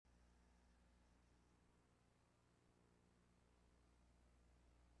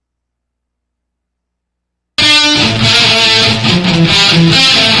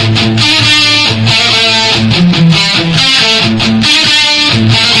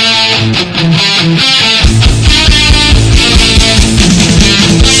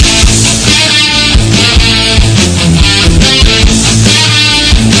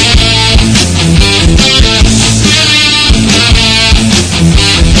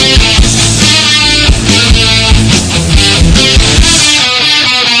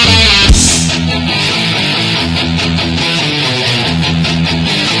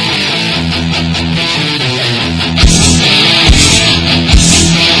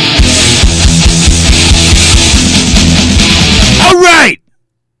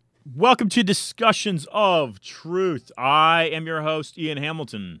Welcome to Discussions of Truth. I am your host, Ian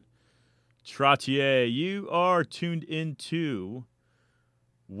Hamilton Trottier. You are tuned into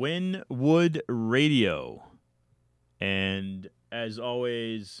Winwood Radio. And as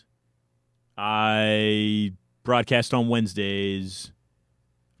always, I broadcast on Wednesdays,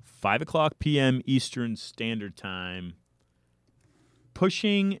 5 o'clock p.m. Eastern Standard Time,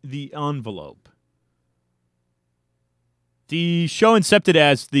 pushing the envelope. The show incepted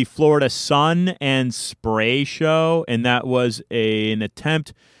as the Florida Sun and Spray Show, and that was an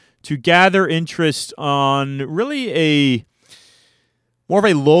attempt to gather interest on really more of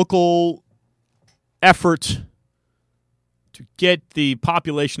a local effort to get the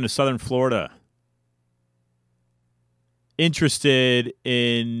population of Southern Florida interested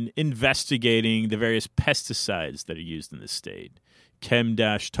in investigating the various pesticides that are used in the state.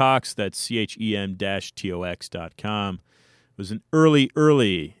 Chem-Tox, that's CHEM-TOX.com. Was an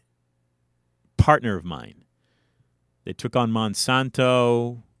early partner of mine. They took on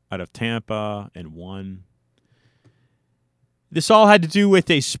Monsanto out of Tampa and won. This all had to do with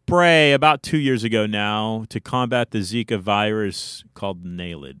a spray about 2 years ago now to combat the Zika virus called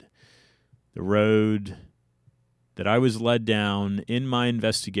NAILID. The road that I was led down in my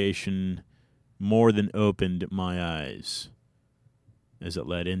investigation more than opened my eyes as it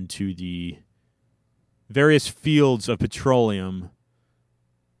led into the various fields of petroleum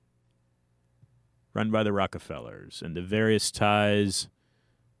run by the Rockefellers and the various ties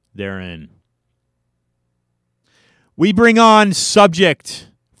therein. We bring on subject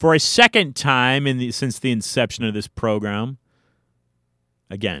for a second time since the inception of this program.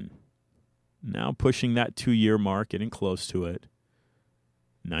 Again, now pushing that 2-year mark, getting close to it.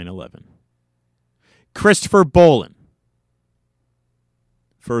 9/11. Christopher Bolin.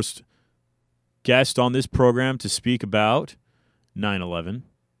 First guest on this program to speak about 9/11.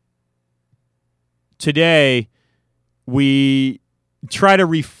 Today, we try to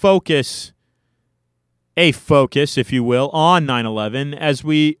refocus a focus, if you will, on 9/11 as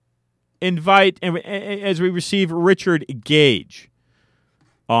we receive Richard Gage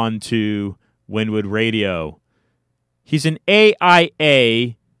onto Winwood Radio. He's an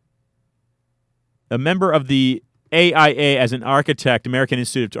AIA, a member of the AIA as an architect, American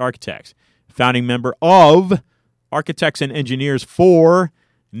Institute of Architects. Founding member of Architects and Engineers for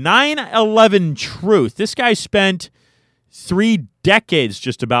 9/11 Truth. This guy spent 3 decades,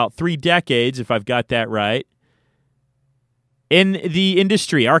 just about 3 decades, if I've got that right, in the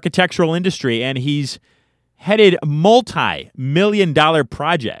industry, architectural industry, and he's headed multi-million-dollar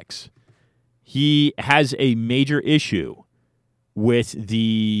projects. He has a major issue with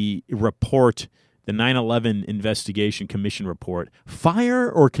the report, the 9/11 Investigation Commission report,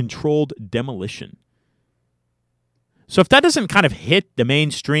 fire or controlled demolition. So if that doesn't kind of hit the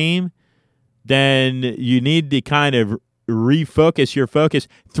mainstream, then you need to kind of refocus your focus.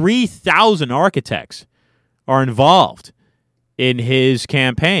 3,000 architects are involved in his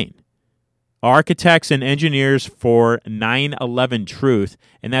campaign. Architects and Engineers for 9/11 Truth,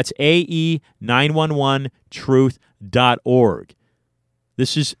 and that's AE911truth.org.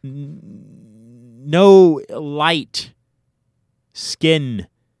 This is no light skin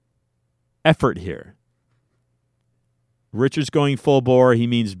effort here. Richard's going full bore. He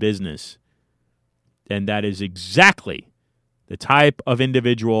means business. And that is exactly the type of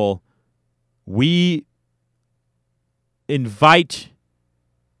individual we invite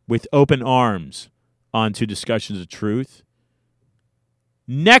with open arms onto Discussions of Truth.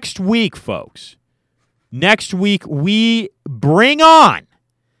 Next week, folks, we bring on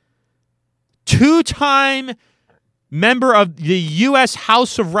two-time member of the U.S.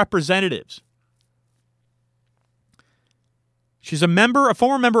 House of Representatives. She's a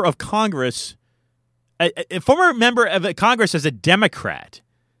former member of Congress, a former member of Congress as a Democrat.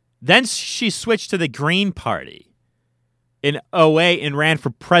 Then she switched to the Green Party in 2008 and ran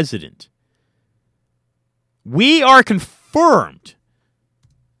for president. We are confirmed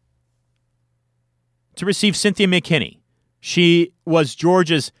to receive Cynthia McKinney She was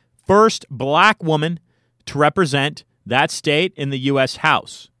Georgia's first black woman to represent that state in the U.S.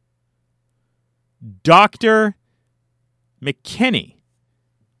 House. Dr. McKinney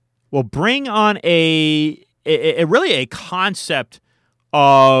will bring on a really a concept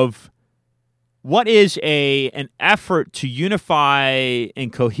of what is an effort to unify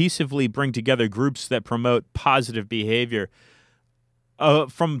and cohesively bring together groups that promote positive behavior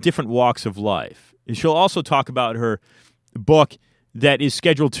from different walks of life. And she'll also talk about her book that is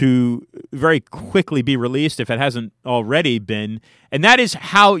scheduled to very quickly be released if it hasn't already been, and that is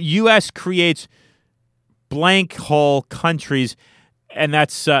how U.S. creates blank hole countries, and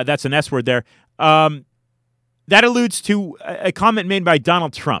that's an S word there. That alludes to a comment made by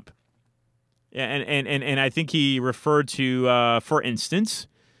Donald Trump, and I think he referred to, for instance,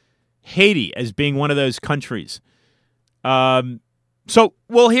 Haiti as being one of those countries. So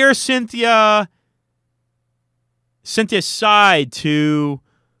we'll hear Cynthia's side to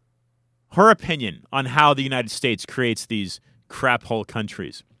her opinion on how the United States creates these crap hole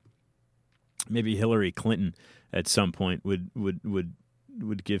countries. Maybe Hillary Clinton at some point would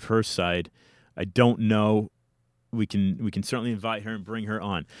give her side. I don't know. We can certainly invite her and bring her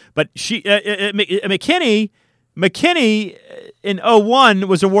on. But she McKinney in 2001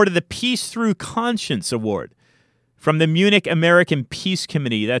 was awarded the Peace Through Conscience Award from the Munich American Peace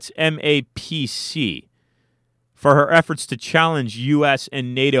Committee. That's MAPC. For her efforts to challenge U.S.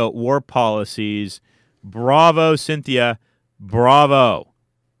 and NATO war policies. Bravo, Cynthia. Bravo.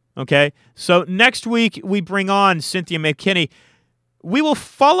 Okay? So next week, we bring on Cynthia McKinney. We will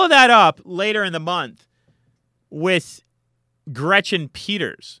follow that up later in the month with Gretchen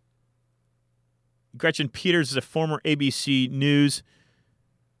Peters. Gretchen Peters is a former ABC News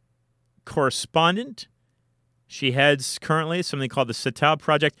correspondent. She heads currently something called the Satal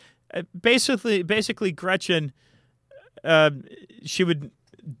Project. Basically, Gretchen... she would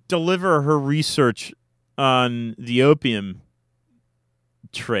deliver her research on the opium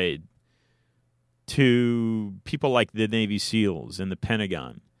trade to people like the Navy SEALs and the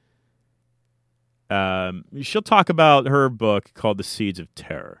Pentagon. She'll talk about her book called The Seeds of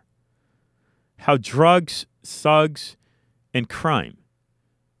Terror. How drugs, thugs, and crime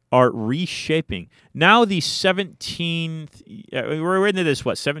are reshaping. Now the 17th... we're into this,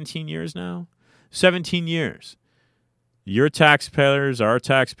 17 years now? 17 years. Your taxpayers, our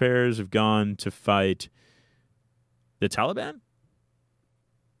taxpayers have gone to fight the Taliban.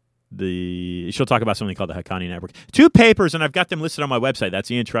 She'll talk about something called the Haqqani Network. 2 papers, and I've got them listed on my website.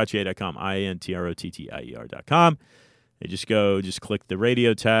 That's IanTrottier.com, IanTrottier.com. You just click the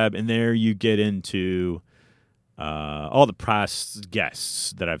radio tab, and there you get into all the past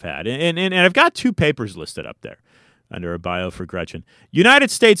guests that I've had. And I've got 2 papers listed up there under a bio for Gretchen. United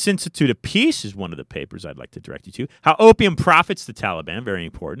States Institute of Peace is one of the papers I'd like to direct you to. How Opium Profits the Taliban, very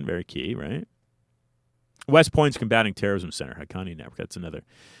important, very key, right? West Point's Combating Terrorism Center, Haqqani Network, that's another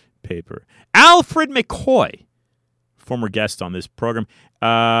paper. Alfred McCoy, former guest on this program.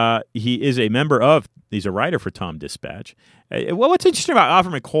 He is a he's a writer for Tom Dispatch. What's interesting about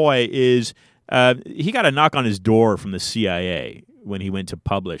Alfred McCoy is he got a knock on his door from the CIA when he went to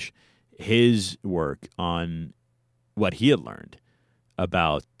publish his work on what he had learned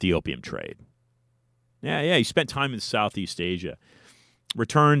about the opium trade. Yeah, he spent time in Southeast Asia,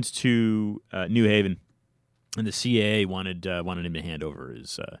 returned to New Haven, and the CIA wanted him to hand over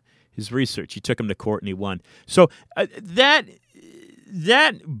his research. He took him to court and he won. So that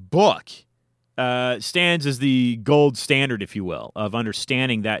book stands as the gold standard, if you will, of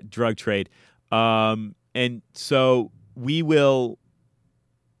understanding that drug trade. And so we will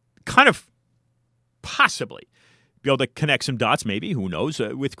kind of possibly be able to connect some dots, maybe, who knows,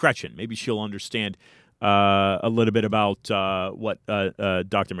 with Gretchen. Maybe she'll understand a little bit about what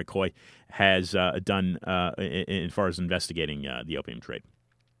Dr. McCoy has done as far as investigating the opium trade.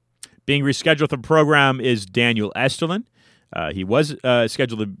 Being rescheduled for the program is Daniel Esterlin. He was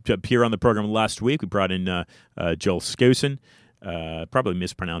scheduled to appear on the program last week. We brought in Joel Skousen. Probably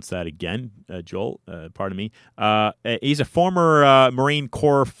mispronounced that again, Joel. Pardon me. He's a former Marine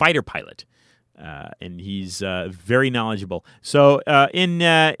Corps fighter pilot. And he's very knowledgeable. So in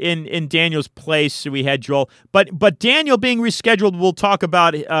Daniel's place, we had Joel. But Daniel being rescheduled, we'll talk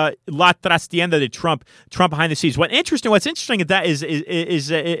about La Trastienda de Trump behind the scenes. What's interesting that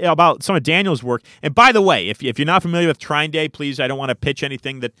is about some of Daniel's work. And by the way, if you're not familiar with Trine Day, please, I don't want to pitch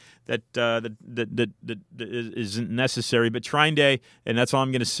anything that isn't necessary. But Trine Day, and that's all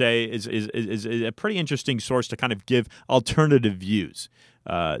I'm going to say, is a pretty interesting source to kind of give alternative views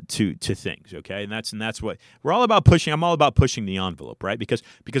to things. Okay, and that's what we're all about pushing. I'm all about pushing the envelope, right? Because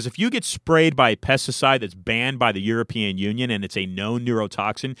if you get sprayed by a pesticide that's banned by the European Union and it's a known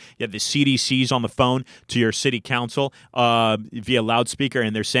neurotoxin, you have the CDC's on the phone to your city council via loudspeaker,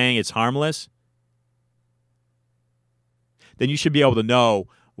 and they're saying it's harmless, then you should be able to know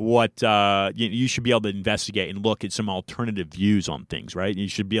what you should be able to investigate and look at some alternative views on things, right? You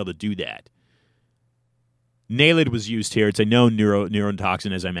should be able to do that. Naled was used here. It's a known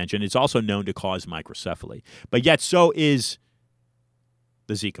neurotoxin, as I mentioned. It's also known to cause microcephaly. But yet so is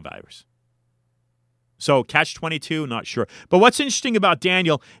the Zika virus. So catch-22, not sure. But what's interesting about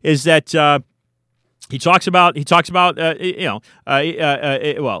Daniel is that he talks about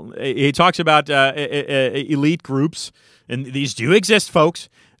elite groups, and these do exist, folks.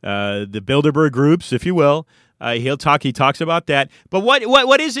 The Bilderberg groups, if you will. He talks about that. But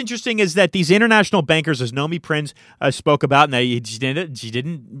what is interesting is that these international bankers, as Nomi Prinz spoke about, and she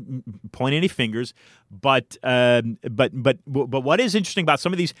didn't point any fingers, but what is interesting about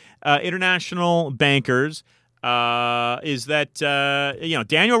some of these international bankers is that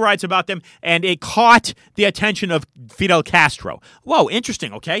Daniel writes about them, and it caught the attention of Fidel Castro. Whoa,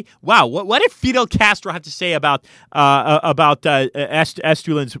 interesting. Okay, wow. What did Fidel Castro have to say about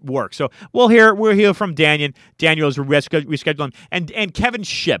Estulin's work? So we'll hear from Daniel as we reschedule him, and Kevin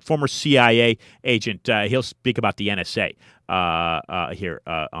Shipp, former CIA agent. He'll speak about the NSA. Here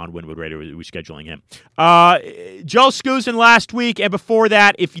on Wynwood Radio, we're scheduling him. Joe Skousen last week, and before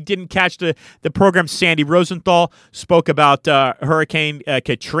that, if you didn't catch the program, Sandy Rosenthal spoke about Hurricane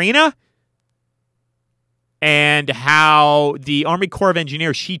Katrina and how the Army Corps of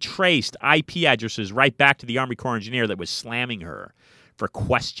Engineers, she traced IP addresses right back to the Army Corps engineer that was slamming her for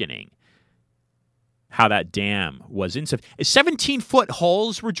questioning how that dam was insufficient. 17-foot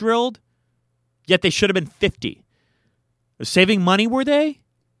holes were drilled, yet they should have been 50. Saving money, were they?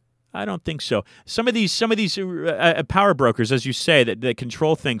 I don't think so. Some of these power brokers, as you say, that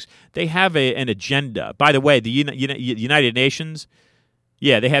control things, they have an agenda. By the way, the United Nations,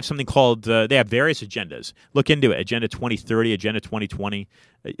 yeah, they have something called, they have various agendas. Look into it, Agenda 2030, Agenda 2020.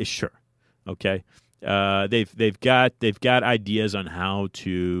 Sure, okay. They've got ideas on how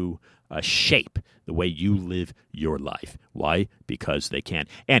to shape the way you live your life. Why? Because they can.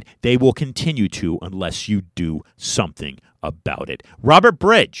 And they will continue to unless you do something about it. Robert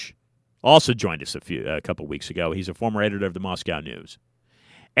Bridge also joined us a couple weeks ago. He's a former editor of the Moscow News.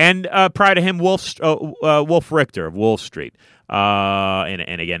 And prior to him, Wolf Richter of Wall Street.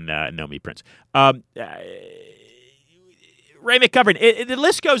 And again, Nomi Prinz. Ray McGovern. The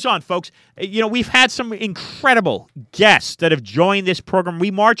list goes on, folks. We've had some incredible guests that have joined this program. We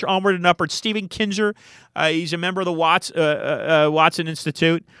march onward and upward. Stephen Kinzer, he's a member of the Watson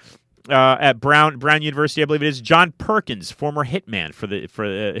Institute at Brown University, I believe it is. John Perkins, former hitman for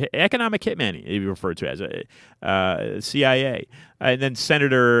the economic hitman, he referred to as CIA, and then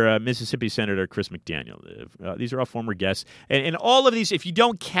Mississippi Senator Chris McDaniel. These are all former guests, and all of these, if you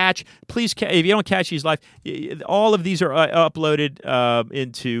don't catch, if you don't catch these live, all of these are uploaded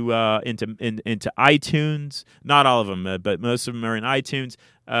into iTunes. Not all of them, but most of them are in iTunes,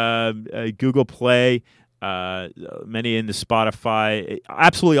 Google Play. Many in the Spotify.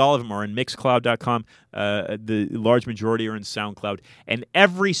 Absolutely all of them are in Mixcloud.com. The large majority are in SoundCloud. And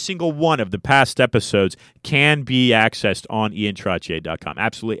every single one of the past episodes can be accessed on IanTrottier.com.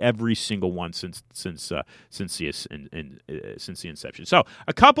 Absolutely every single one since the inception. So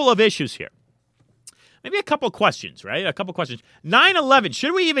a couple of issues here. Maybe a couple of questions, right? 9/11,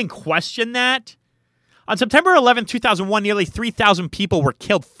 should we even question that? On September 11, 2001, nearly 3,000 people were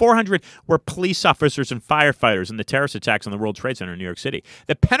killed. 400 were police officers and firefighters in the terrorist attacks on the World Trade Center in New York City,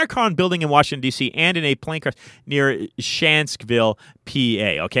 the Pentagon building in Washington, D.C., and in a plane crash near Shanksville,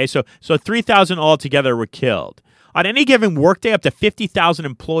 PA. Okay, so 3,000 altogether were killed. On any given workday, up to 50,000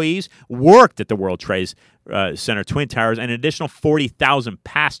 employees worked at the World Trade Center Twin Towers, and an additional 40,000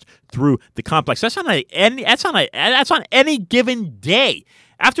 passed through the complex. That's on any given day.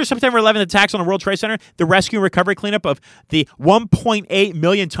 After September 11th attacks on the World Trade Center, the rescue and recovery cleanup of the 1.8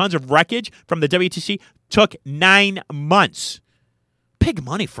 million tons of wreckage from the WTC took 9 months. Big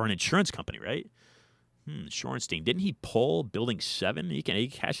money for an insurance company, right? Shorenstein, didn't he pull Building 7? He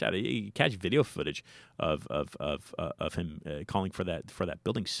catch video footage of him calling for that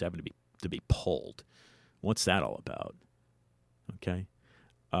Building 7 to be pulled. What's that all about? Okay.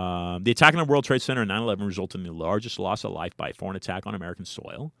 The attack on the World Trade Center in 9/11 resulted in the largest loss of life by a foreign attack on American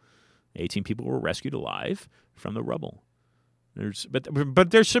soil. 18 people were rescued alive from the rubble. There's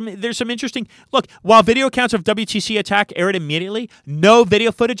some interesting look. While video accounts of WTC attack aired immediately, no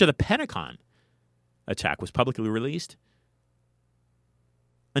video footage of the Pentagon attack was publicly released.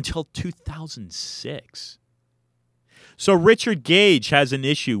 until 2006. So Richard Gage has an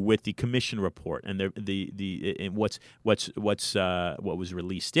issue with the commission report and and what was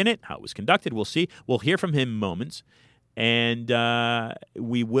released in it, how it was conducted. We'll see. We'll hear from him in moments, and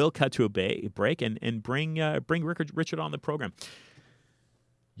we will cut to a break and bring Richard on the program.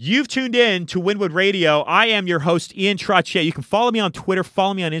 You've tuned in to Wynwood Radio. I am your host, Ian Trottier. You can follow me on Twitter,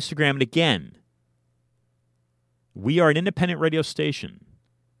 follow me on Instagram, and again, we are an independent radio station.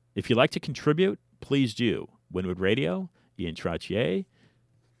 If you'd like to contribute, please do. Wynwood Radio, Ian Trottier,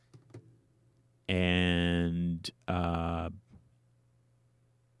 and I'll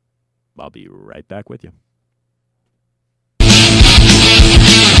be right back with you.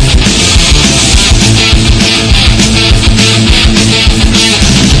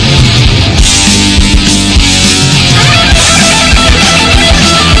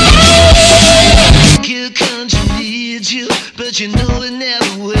 Your country needs you, but you know it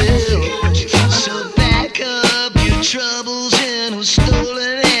never will. So back up your troubles and who's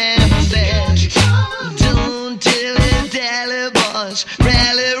stolen and bad. Don't dilly-dally, boys,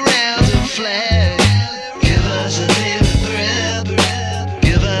 rally round the flag. Give us a day with breath,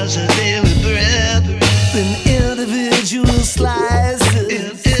 give us a day with breath. In individual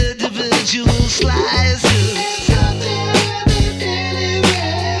slices,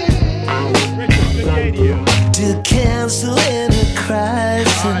 to cancel any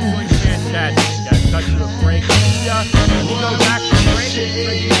crisis. Fantastic. Cut to a break. We'll go back to the break.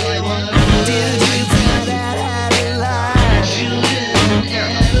 Did you find out how to lie? Did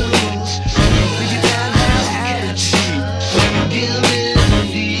you find out how to cheat? Give me the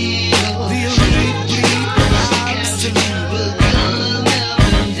needle. The elite absolute. We're going up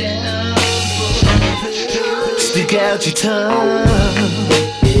and down. Stick out your tongue.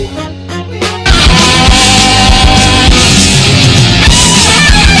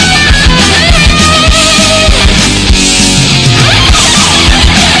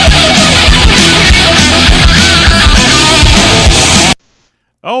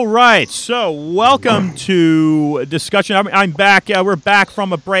 All right, so welcome to discussion. I'm back. We're back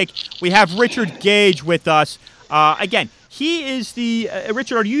from a break. We have Richard Gage with us. Again, he is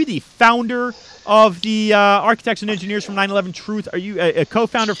Richard, are you the founder of the Architects and Engineers from 9/11 Truth? Are you a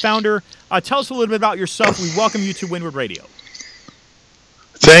co-founder, founder? Tell us a little bit about yourself. We welcome you to Wynwood Radio.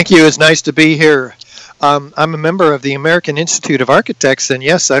 Thank you. It's nice to be here. I'm a member of the American Institute of Architects, and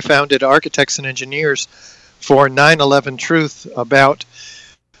yes, I founded Architects and Engineers for 9/11 Truth about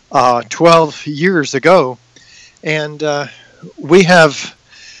 12 years ago, and we have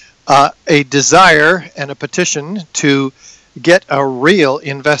a desire and a petition to get a real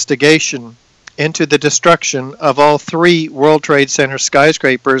investigation into the destruction of all 3 World Trade Center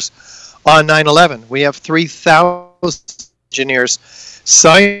skyscrapers on 9/11. We have 3,000 engineers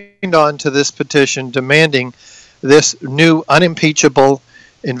signed on to this petition demanding this new unimpeachable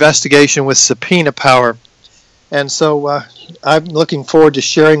investigation with subpoena power. And so I'm looking forward to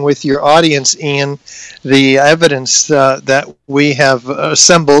sharing with your audience, Ian, the evidence that we have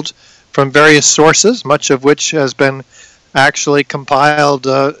assembled from various sources, much of which has been actually compiled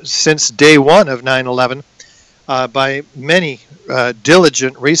since day one of 9/11 by many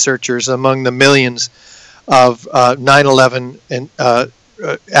diligent researchers among the millions of 9/11 and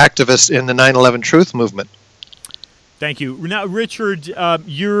activists in the 9/11 Truth movement. Thank you. Now, Richard,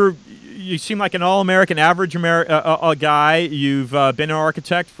 you seem like an all-American, average guy. You've been an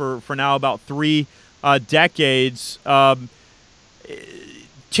architect for now about 3 decades.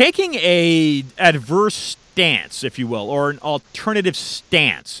 Taking a adverse stance, if you will, or an alternative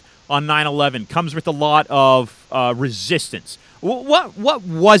stance on 9/11 comes with a lot of resistance. What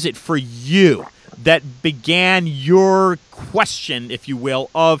was it for you that began your question, if you will,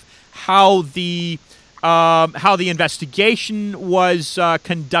 of how the investigation was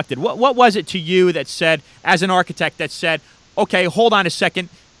conducted? What was it to you that said, as an architect, that said, okay, hold on a second,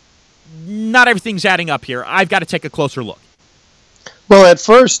 not everything's adding up here. I've got to take a closer look. Well, at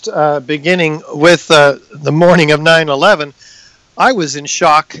first, beginning with the morning of 9/11, I was in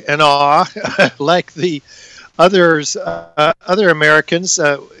shock and awe, like the other Americans.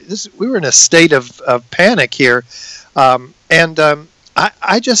 We were in a state of panic here, and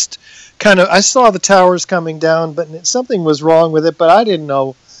I just I saw the towers coming down, but something was wrong with it. But I didn't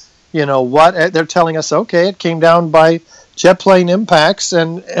know, what. They're telling us, okay, it came down by jet plane impacts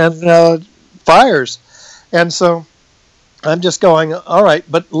and fires, and so I'm just going, all right.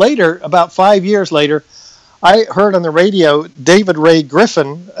 But later, about 5 years later, I heard on the radio David Ray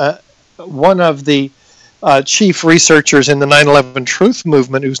Griffin, one of the chief researchers in the 9/11 Truth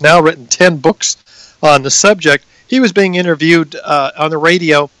movement, who's now written 10 books on the subject. he was being interviewed on the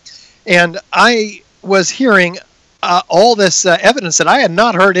radio, and I was hearing all this evidence that I had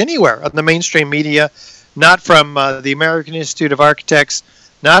not heard anywhere on the mainstream media, not from the American Institute of Architects,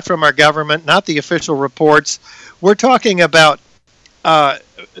 not from our government, not the official reports. We're talking about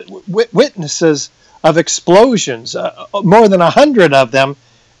witnesses of explosions, more than 100 of them,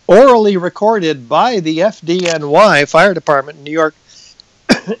 orally recorded by the FDNY Fire Department in New York.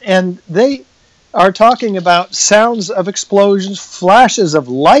 And they are talking about sounds of explosions, flashes of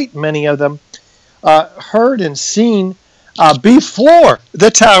light, many of them heard and seen before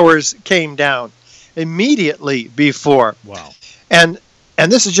the towers came down, immediately before. Wow. And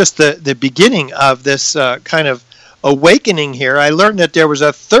this is just the beginning of this kind of awakening here. I learned that there was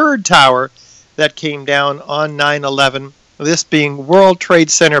a third tower that came down on 9/11, this being World Trade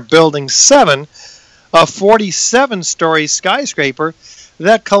Center Building 7, a 47-story skyscraper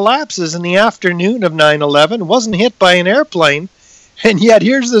that collapses in the afternoon of 9/11, wasn't hit by an airplane, and yet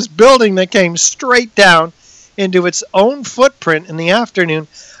here's this building that came straight down into its own footprint in the afternoon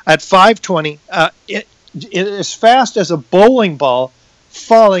at 5:20, as fast as a bowling ball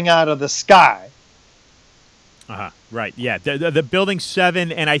falling out of the sky. Right. Yeah. The Building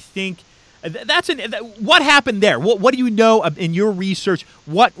 7, and I think what happened there? What do you know in your research?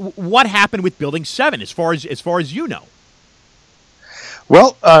 What happened with Building 7 as far as you know?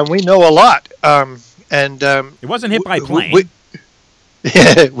 Well, we know a lot, and it wasn't hit by a plane.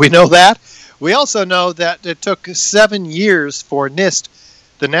 We know that. We also know that it took 7 years for NIST,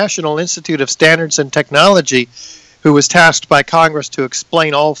 the National Institute of Standards and Technology, who was tasked by Congress to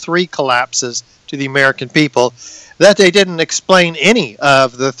explain all three collapses to the American people, that they didn't explain any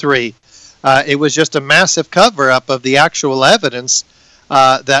of the three. It was just a massive cover-up of the actual evidence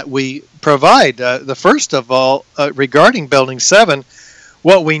that we provide. The first of all, regarding Building 7,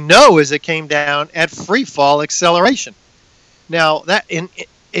 what we know is it came down at free fall acceleration. Now, that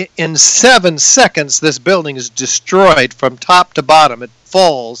in 7 seconds, this building is destroyed from top to bottom. It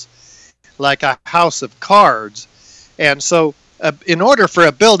falls like a house of cards. And so in order for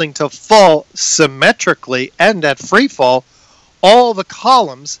a building to fall symmetrically and at free fall, all the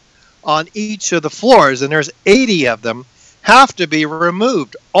columns on each of the floors, and there's 80 of them, have to be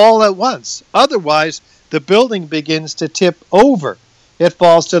removed all at once. Otherwise, the building begins to tip over. It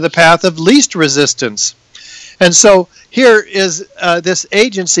falls to the path of least resistance. And so here is this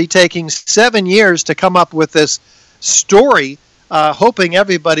agency taking 7 years to come up with this story, hoping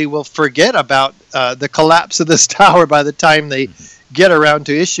everybody will forget about the collapse of this tower by the time they get around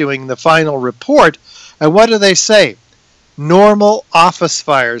to issuing the final report. And what do they say? Normal office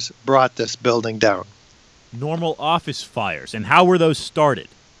fires brought this building down. Normal office fires. And how were those started?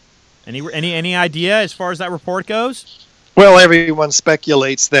 Any idea as far as that report goes? Well, everyone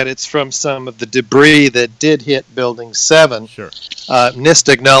speculates that it's from some of the debris that did hit Building 7. Sure. NIST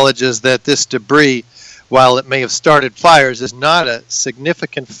acknowledges that this debris, while it may have started fires, is not a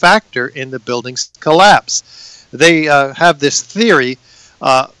significant factor in the building's collapse. They have this theory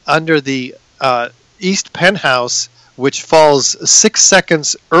under the East Penthouse, which falls 6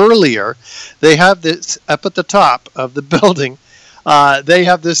 seconds earlier. They have this up at the top of the building. They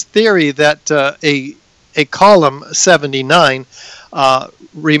have this theory that a column 79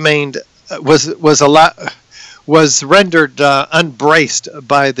 was rendered unbraced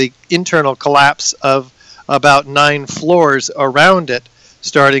by the internal collapse of about 9 floors around it,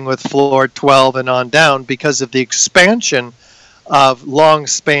 starting with floor 12 and on down, because of the expansion of long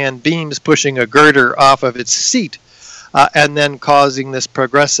span beams pushing a girder off of its seat, and then causing this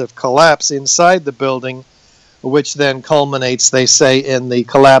progressive collapse inside the building, which then culminates, they say, in the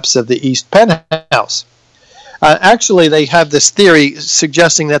collapse of the East Penthouse. Actually, they have this theory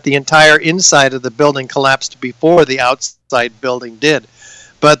suggesting that the entire inside of the building collapsed before the outside building did.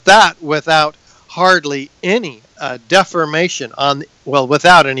 But that without hardly any deformation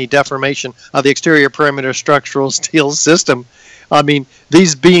without any deformation of the exterior perimeter structural steel system. I mean,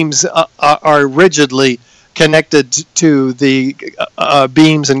 these beams are rigidly connected to the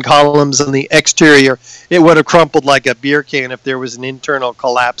beams and columns on the exterior. It would have crumpled like a beer can if there was an internal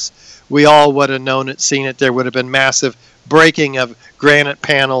collapse. We all would have known it, seen it. There would have been massive breaking of granite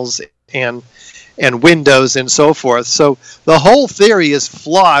panels and windows and so forth. So the whole theory is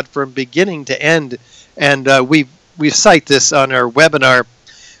flawed from beginning to end, and we cite this on our webinar,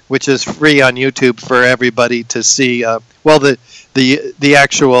 which is free on YouTube for everybody to see. The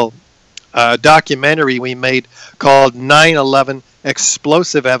actual documentary we made called 9/11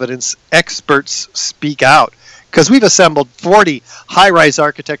 Explosive Evidence Experts Speak Out, because we've assembled 40 high-rise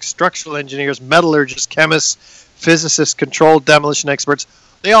architects, structural engineers, metallurgists, chemists, physicists, controlled demolition experts.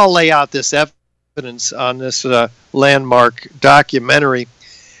 They all lay out this evidence evidence on this landmark documentary,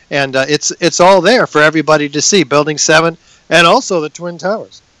 and it's all there for everybody to see. Building 7 and also the Twin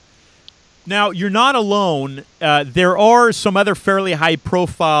Towers. Now, you're not alone. There are some other fairly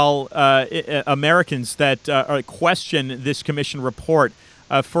high-profile Americans that question this commission report.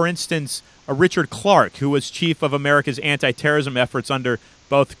 For instance, Richard Clarke, who was chief of America's anti-terrorism efforts under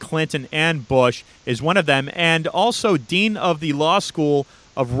both Clinton and Bush, is one of them, and also dean of the law school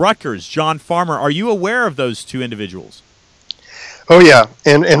of Rutgers, John Farmer. Are you aware of those two individuals? Oh, yeah,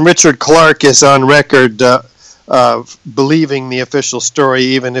 and Richard Clarke is on record believing the official story,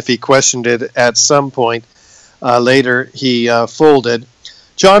 even if he questioned it at some point. Later, he folded.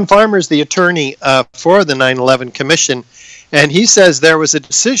 John Farmer is the attorney for the 9/11 Commission, and he says there was a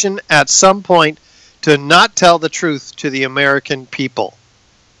decision at some point to not tell the truth to the American people.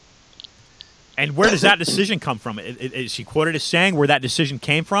 And where does that decision come from? Is he quoted as saying where that decision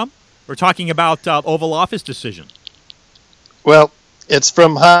came from? We're talking about Oval Office decision. Well, it's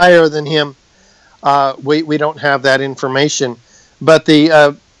from higher than him. We don't have that information, but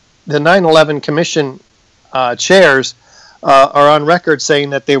the 9/11 Commission chairs are on record saying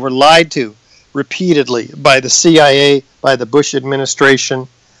that they were lied to repeatedly by the CIA, by the Bush administration,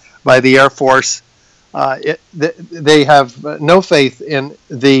 by the Air Force. They have no faith in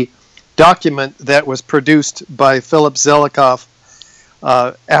the document that was produced by Philip Zelikoff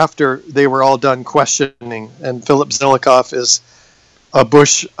after they were all done questioning, and Philip Zelikoff is a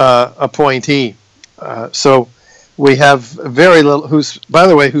Bush appointee. So we have very little, whose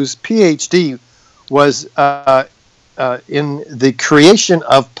PhD was in the creation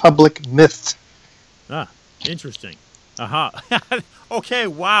of public myths. Ah, interesting. Okay,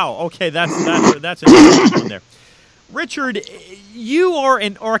 wow. Okay, that's an interesting one there. Richard, you are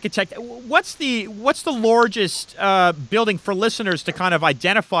an architect. What's the largest building for listeners to kind of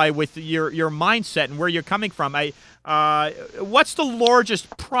identify with your mindset and where you're coming from? What's the largest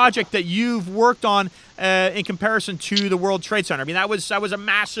project that you've worked on in comparison to the World Trade Center? I mean, that was a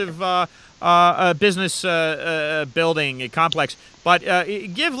massive business building complex. But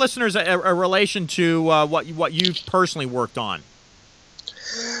give listeners a relation to what you've personally worked on.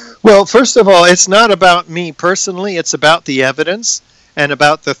 Well, first of all, it's not about me personally. It's about the evidence and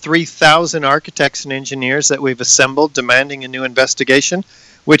about the 3,000 architects and engineers that we've assembled demanding a new investigation,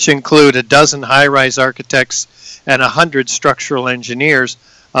 which include a dozen high-rise architects and 100 structural engineers,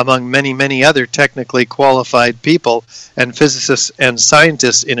 among many, many other technically qualified people and physicists and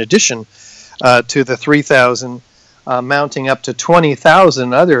scientists, in addition to the 3,000, mounting up to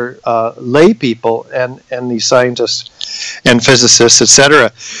 20,000 other lay people and the scientists and physicists,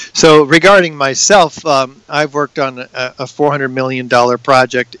 etc. So regarding myself, I've worked on a $400 million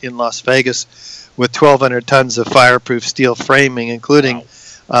project in Las Vegas with 1,200 tons of fireproof steel framing, including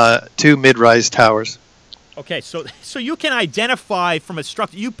 2 mid-rise towers. Okay, so you can identify from a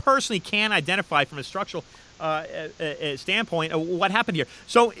you personally can identify from a structural standpoint what happened here.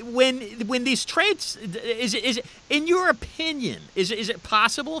 So when these trades, is it in your opinion, is it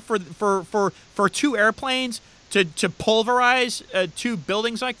possible for 2 airplanes to pulverize 2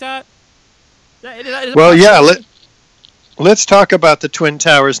 buildings like that? Well, yeah. Let's talk about the Twin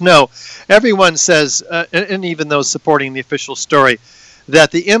Towers. No, everyone says, and even those supporting the official story,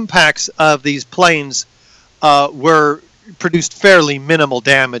 that the impacts of these planes were produced fairly minimal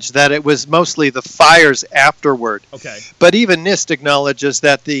damage, that it was mostly the fires afterward. Okay. But even NIST acknowledges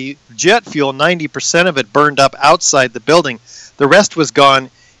that the jet fuel, 90% of it burned up outside the building. The rest was gone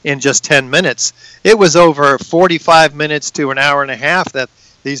in just 10 minutes. It was over 45 minutes to an hour and a half that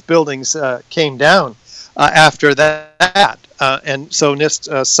these buildings came down after that. And so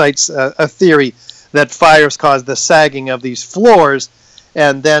NIST cites a theory that fires caused the sagging of these floors,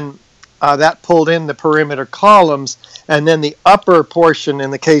 and then that pulled in the perimeter columns, and then the upper portion, in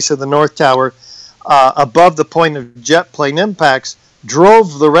the case of the North Tower, above the point of jet plane impacts,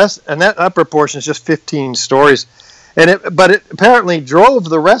 drove the rest, and that upper portion is just 15 stories. But it apparently drove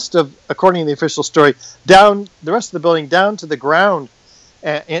the rest of, according to the official story, down the rest of the building down to the ground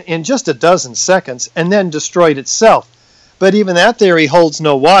in just a dozen seconds, and then destroyed itself. But even that theory holds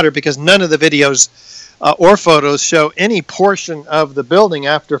no water, because none of the videos or photos show any portion of the building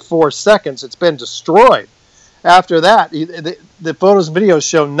after 4 seconds. It's been destroyed. After that, the photos and videos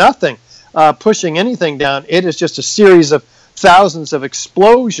show nothing pushing anything down. It is just a series of thousands of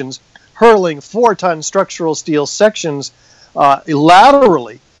explosions hurling 4-ton structural steel sections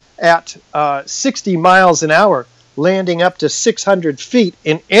laterally at 60 miles an hour, landing up to 600 feet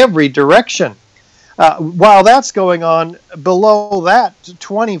in every direction. While that's going on, below that,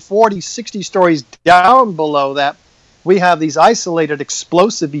 20, 40, 60 stories down below that, we have these isolated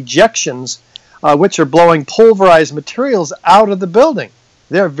explosive ejections which are blowing pulverized materials out of the building.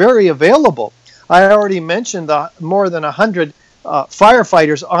 They're very available. I already mentioned the more than 100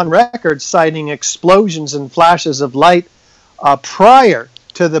 firefighters on record citing explosions and flashes of light prior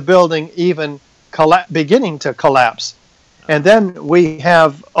to the building even beginning to collapse. And then we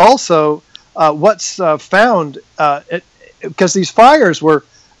have also what's found, because these fires were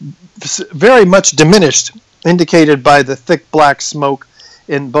very much diminished, indicated by the thick black smoke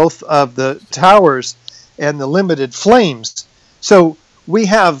in both of the towers and the limited flames. So we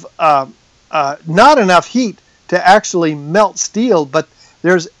have not enough heat to actually melt steel, but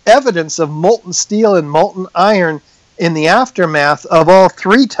there's evidence of molten steel and molten iron in the aftermath of all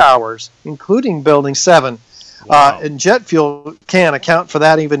three towers, including Building 7. Wow. And jet fuel can't account for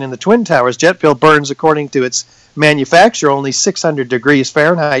that even in the Twin Towers. Jet fuel burns, according to its manufacturer, only 600 degrees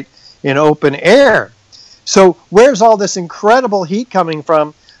Fahrenheit in open air. So where's all this incredible heat coming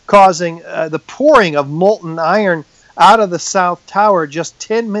from, causing the pouring of molten iron out of the South Tower just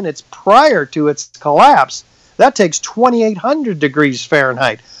 10 minutes prior to its collapse? That takes 2,800 degrees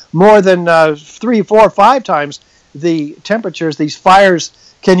Fahrenheit, more than 3, 4, 5 times the temperatures these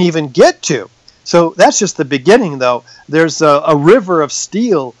fires can even get to. So that's just the beginning, though. There's a river of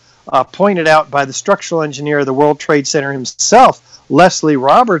steel pointed out by the structural engineer of the World Trade Center himself, Leslie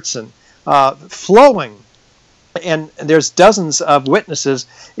Robertson, flowing. And there's dozens of witnesses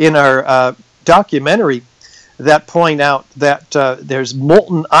in our documentary that point out that there's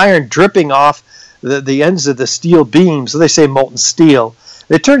molten iron dripping off the ends of the steel beams. So they say molten steel.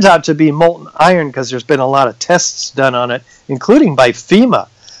 It turns out to be molten iron because there's been a lot of tests done on it, including by FEMA,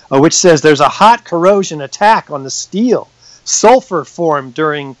 which says there's a hot corrosion attack on the steel. Sulfur formed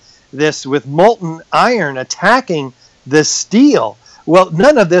during this with molten iron attacking the steel. Well,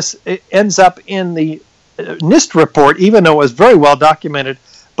 none of this ends up in the NIST report, even though it was very well documented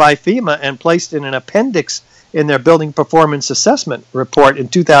by FEMA and placed in an appendix in their building performance assessment report in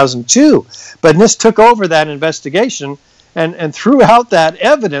 2002. But NIST took over that investigation and threw out that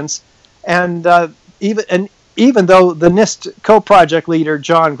evidence, and even though the NIST co-project leader,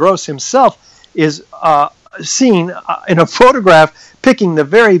 John Gross himself, is seen in a photograph picking the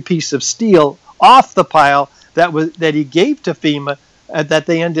very piece of steel off the pile that he gave to FEMA, that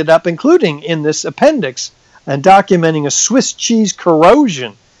they ended up including in this appendix, and documenting a Swiss cheese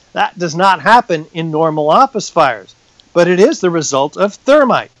corrosion. That does not happen in normal office fires, but it is the result of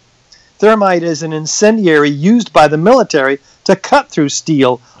thermite. Thermite is an incendiary used by the military to cut through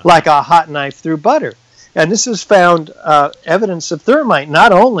steel like a hot knife through butter. And this has found evidence of thermite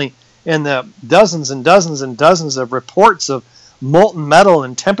not only in the dozens and dozens and dozens of reports of molten metal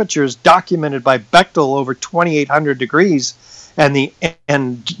and temperatures documented by Bechtel over 2,800 degrees,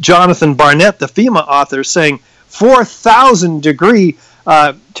 and Jonathan Barnett, the FEMA author, saying 4,000 degree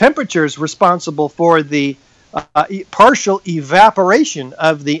temperatures responsible for the partial evaporation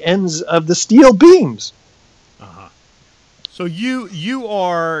of the ends of the steel beams. So you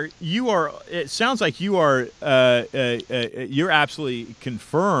are. It sounds like you are. You're absolutely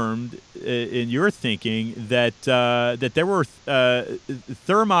confirmed in your thinking that there were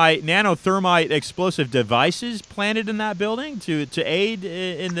nanothermite explosive devices planted in that building to aid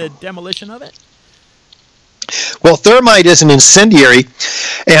in the demolition of it. Well, thermite is an incendiary,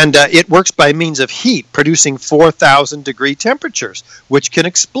 and it works by means of heat, producing 4,000 degree temperatures, which can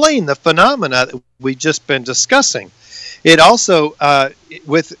explain the phenomena that we've just been discussing. It also,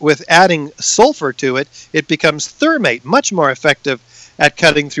 with adding sulfur to it, it becomes thermate, much more effective at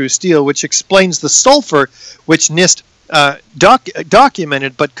cutting through steel, which explains the sulfur, which NIST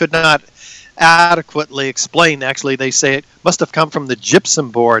documented but could not adequately explain. Actually, they say it must have come from the gypsum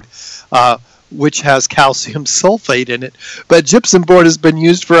board, which has calcium sulfate in it. But gypsum board has been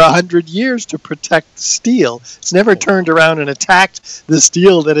used for 100 years to protect steel. It's never turned around and attacked the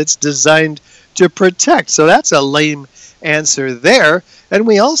steel that it's designed to protect. So that's a lame answer there. And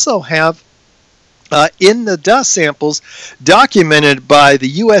we also have in the dust samples documented by the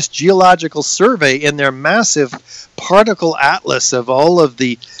U.S. Geological Survey in their massive particle atlas of all of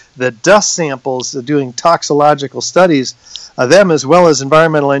the dust samples, doing toxicological studies, them as well as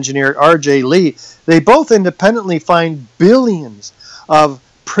environmental engineer R.J. Lee, they both independently find billions of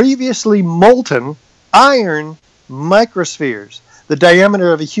previously molten iron microspheres, the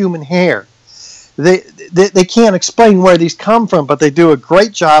diameter of a human hair. They can't explain where these come from, but they do a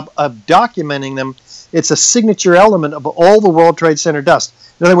great job of documenting them. It's a signature element of all the World Trade Center dust.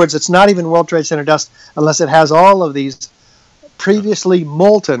 In other words, it's not even World Trade Center dust unless it has all of these previously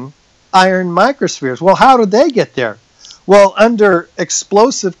molten iron microspheres. Well, how did they get there? Well, under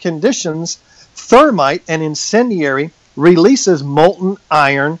explosive conditions, thermite, an incendiary, releases molten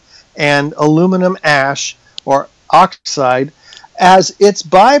iron and aluminum ash or oxide as its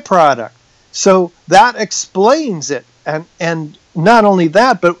byproduct. So that explains it. And not only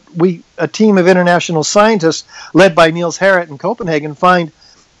that, but a team of international scientists led by Niels Harrit in Copenhagen find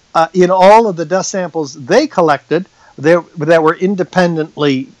in all of the dust samples they collected that were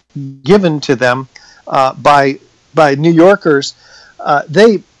independently given to them by New Yorkers,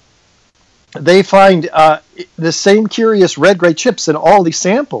 they find the same curious red-gray chips in all these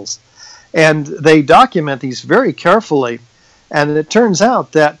samples. And they document these very carefully. And it turns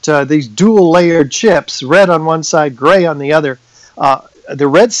out that these dual-layered chips, red on one side, gray on the other, the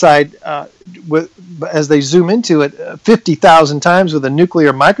red side, as they zoom into it 50,000 times with a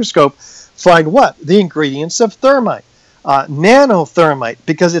nuclear microscope, find what? The ingredients of thermite, nanothermite,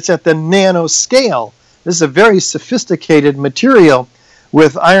 because it's at the nanoscale. This is a very sophisticated material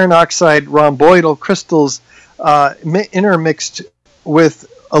with iron oxide rhomboidal crystals intermixed with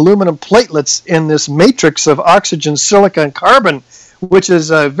aluminum platelets in this matrix of oxygen, silica, and carbon, which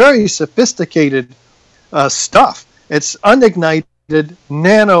is a very sophisticated stuff. It's unignited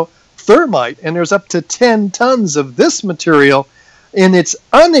nanothermite, and there's up to 10 tons of this material in its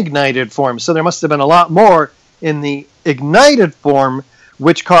unignited form. So there must have been a lot more in the ignited form,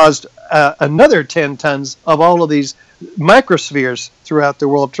 which caused another 10 tons of all of these microspheres throughout the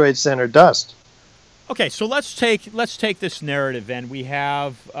World Trade Center dust. Okay, so let's take this narrative, and we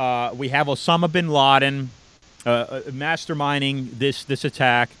have Osama bin Laden masterminding this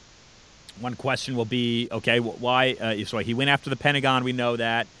attack. One question will be, okay, why? So he went after the Pentagon. We know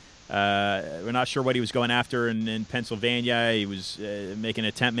that. We're not sure what he was going after in Pennsylvania. He was making an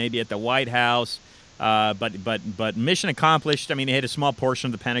attempt maybe at the White House, but mission accomplished. I mean, he hit a small portion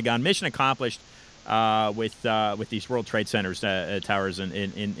of the Pentagon. Mission accomplished. With these World Trade Centers towers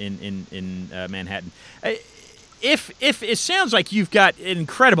in Manhattan. If it sounds like you've got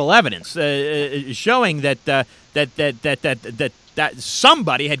incredible evidence showing that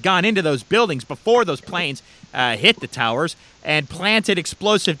somebody had gone into those buildings before those planes hit the towers and planted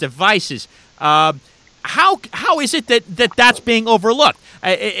explosive devices. How is it that's being overlooked?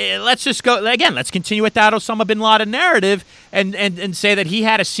 Let's just go again. Let's continue with that Osama bin Laden narrative and say that he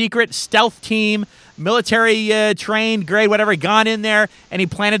had a secret stealth team, military trained grade, whatever, gone in there and he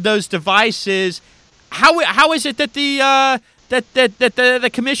planted those devices. How is it that the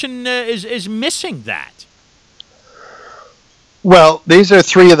commission is missing that? Well, these are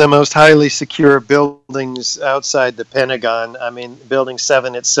three of the most highly secure buildings outside the Pentagon. I mean, Building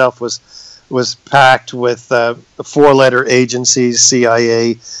 7 itself was packed with four-letter agencies: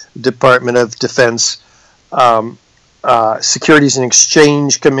 CIA, Department of Defense, Securities and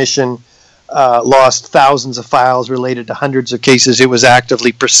Exchange Commission. Lost thousands of files related to hundreds of cases it was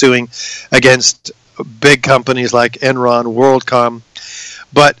actively pursuing against big companies like Enron, WorldCom.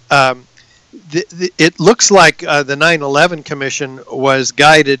 But it looks like the 9/11 Commission was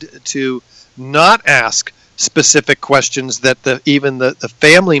guided to not ask specific questions that even the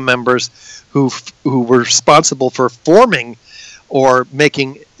family members who were responsible for forming or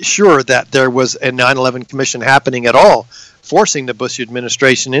making sure that there was a 9/11 Commission happening at all, forcing the Bush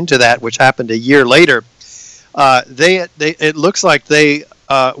administration into that, which happened a year later. It looks like they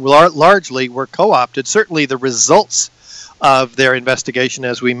largely were co-opted. Certainly the results of their investigation,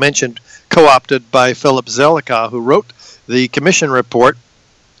 as we mentioned, co-opted by Philip Zelikow, who wrote the commission report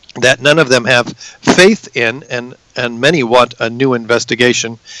that none of them have faith in, and many want a new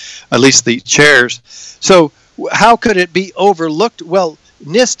investigation, at least the chairs. So how could it be overlooked? Well,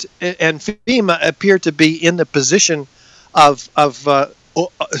 NIST and FEMA appear to be in the position of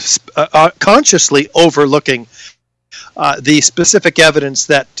consciously overlooking the specific evidence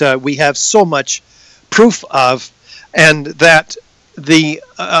that we have so much proof of, and that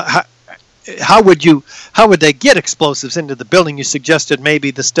how would they get explosives into the building? You suggested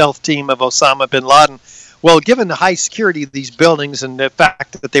maybe the stealth team of Osama bin Laden. Well, given the high security of these buildings and the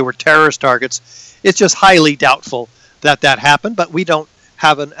fact that they were terrorist targets, it's just highly doubtful that happened, but we don't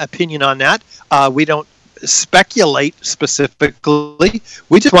have an opinion on that. We don't speculate specifically.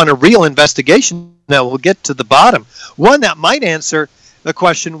 We just want a real investigation that will get to the bottom. One that might answer the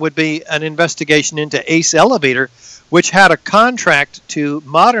question would be an investigation into Ace Elevator, which had a contract to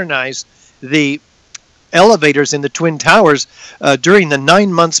modernize the elevators in the Twin Towers during the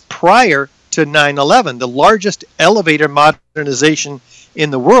 9 months prior to 9/11, the largest elevator modernization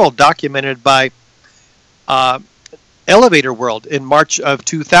in the world, documented by Elevator World in March of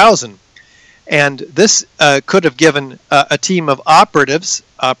 2000. And this could have given a team of operatives,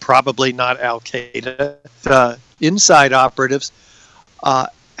 probably not Al-Qaeda, inside operatives,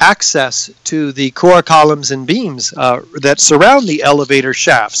 access to the core columns and beams that surround the elevator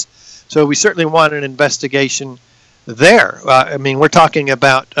shafts. So we certainly want an investigation there. I mean, we're talking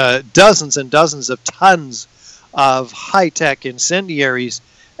about dozens and dozens of tons of high-tech incendiaries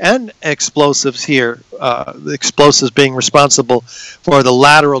and explosives here, the explosives being responsible for the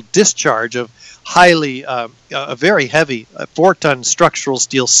lateral discharge of highly, very heavy 4-ton structural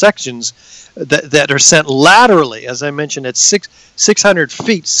steel sections that are sent laterally, as I mentioned, at 600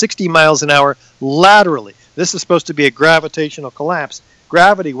 feet, 60 miles an hour laterally. This is supposed to be a gravitational collapse.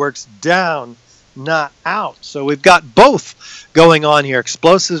 Gravity works down, not out. So we've got both going on here,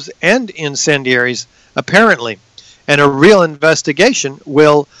 explosives and incendiaries, apparently. And a real investigation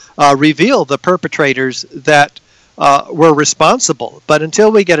will reveal the perpetrators that were responsible. But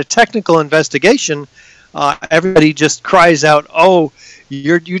until we get a technical investigation, everybody just cries out, "Oh,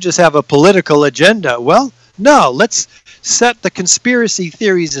 you just have a political agenda." Well, no, let's set the conspiracy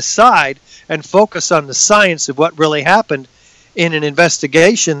theories aside and focus on the science of what really happened in an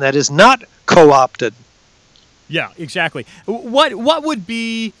investigation that is not co-opted. Yeah, exactly. What would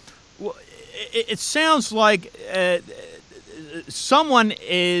be? It sounds like someone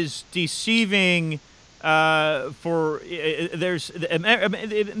is deceiving. There's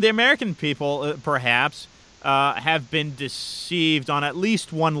the American people, perhaps, have been deceived on at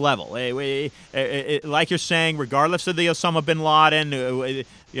least one level. Like you're saying, regardless of the Osama bin Laden,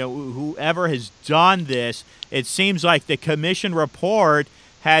 whoever has done this, it seems like the commission report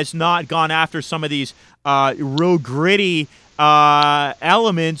has not gone after some of these real gritty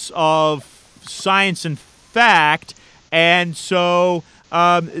elements of science and fact, and so.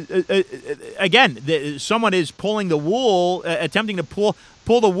 Again, someone is pulling the wool, attempting to pull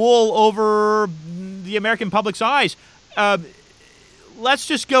the wool over the American public's eyes. Let's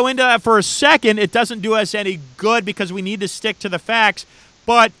just go into that for a second. It doesn't do us any good because we need to stick to the facts.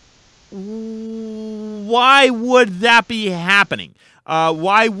 But why would that be happening?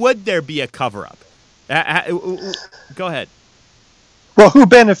 Why would there be a cover-up? Go ahead. Well, who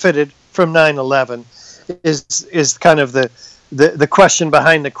benefited from 9/11 is kind of the question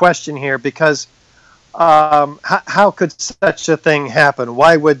behind the question here, because how could such a thing happen?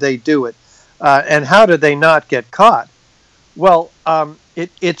 Why would they do it? And how did they not get caught? Well, what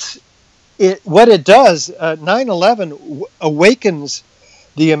it does, 9/11 awakens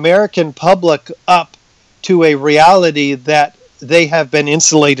the American public up to a reality that they have been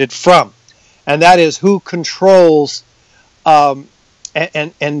insulated from, and that is who controls and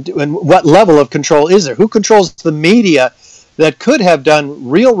what level of control is there? Who controls the media that could have done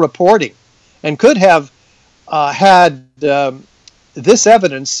real reporting and could have had this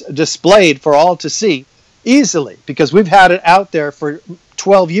evidence displayed for all to see easily, because we've had it out there for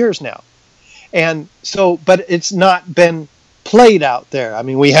 12 years now. And so, but it's not been played out there. I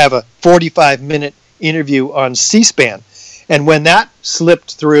mean, we have a 45-minute interview on C-SPAN, and when that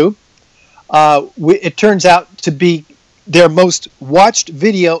slipped through, it turns out to be their most watched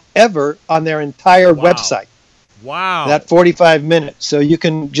video ever on their entire website. Wow. That 45 minutes. So you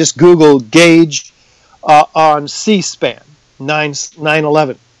can just Google Gage on C-SPAN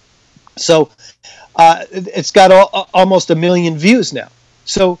 9/11. So it's got almost 1 million views now.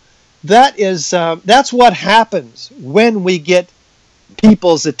 So that's what happens when we get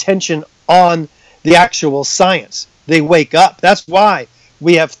people's attention on the actual science. They wake up. That's why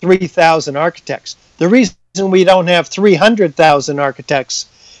we have 3,000 architects. The reason we don't have 300,000 architects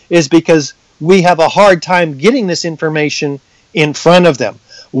is because we have a hard time getting this information in front of them.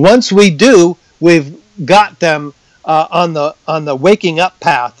 Once we do, we've got them on the waking up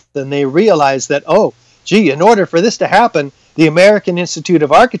path, then they realize that, oh, gee, in order for this to happen, the American Institute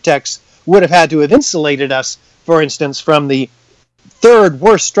of Architects would have had to have insulated us, for instance, from the third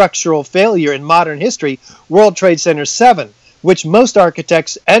worst structural failure in modern history, World Trade Center 7, which most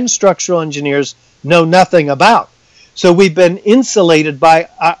architects and structural engineers know nothing about. So we've been insulated by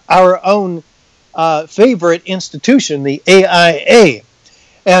our own favorite institution, the AIA.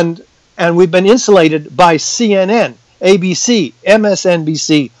 And we've been insulated by CNN, ABC,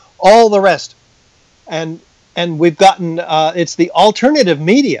 MSNBC, all the rest. And we've gotten, it's the alternative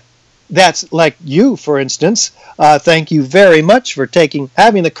media. That's like you, for instance. Thank you very much for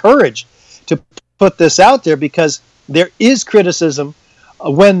having the courage to put this out there, because there is criticism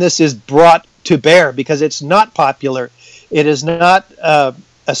when this is brought to bear, because it's not popular. It is not a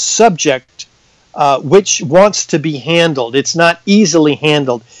subject which wants to be handled. It's not easily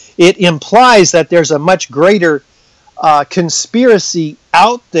handled. It implies that there's a much greater conspiracy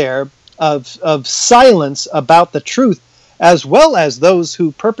out there of silence about the truth, as well as those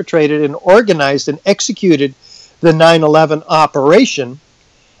who perpetrated and organized and executed the 9/11 operation,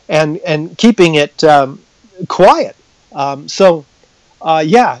 and keeping it quiet. So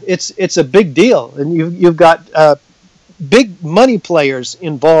yeah, it's a big deal, and you've got big money players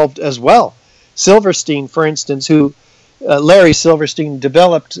involved as well. Silverstein, for instance, who Larry Silverstein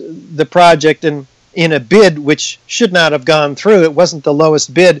developed the project in a bid which should not have gone through. It wasn't the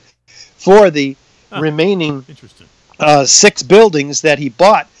lowest bid for the remaining 6 buildings that he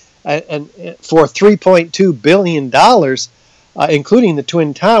bought, and for $3.2 billion, including the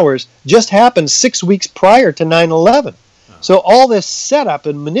Twin Towers, just happened 6 weeks prior to 9/11. So all this setup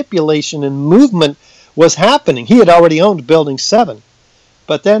and manipulation and movement was happening. He had already owned Building 7.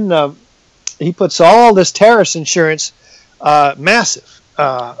 But then he puts all this terrorist insurance, massive,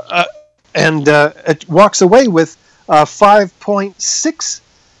 and it walks away with 5.6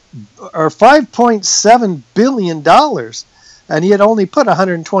 or $5.7 billion. And he had only put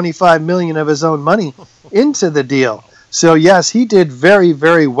 $125 million of his own money into the deal. So yes, he did very,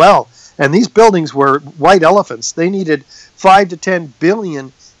 very well. And these buildings were white elephants. They needed 5 to 10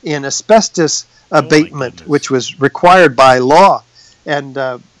 billion in asbestos abatement, which was required by law, and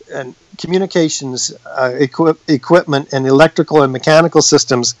communications equipment and electrical and mechanical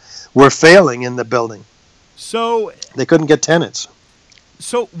systems were failing in the building. So they couldn't get tenants.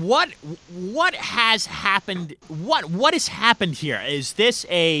 So what has happened? What has happened here? Is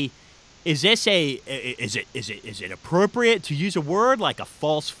it appropriate to use a word like a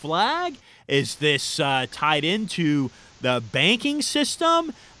false flag? Is this tied into the banking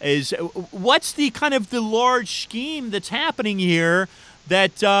system? What's the kind of the large scheme that's happening here?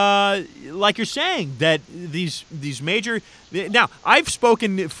 That, like you're saying, that these major. Now, I've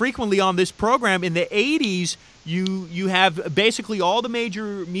spoken frequently on this program. In the 80s, you have basically all the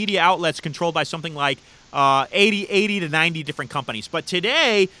major media outlets controlled by something like 80 to 90 different companies. But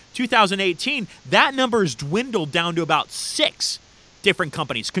today, 2018, that number has dwindled down to about 6 different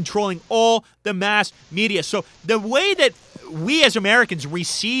companies controlling all the mass media. So the way that we as Americans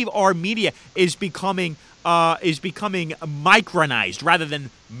receive our media is becoming micronized rather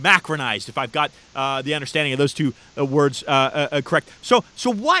than macronized, if I've got the understanding of those two words correct. So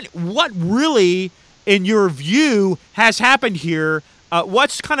what really, in your view, has happened here?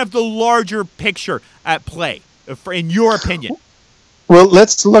 What's kind of the larger picture at play, in your opinion? Well,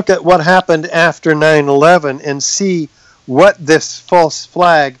 let's look at what happened after 9/11 and see what this false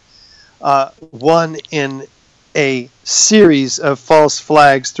flag won in a series of false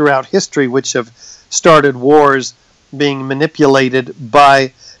flags throughout history, which have started wars being manipulated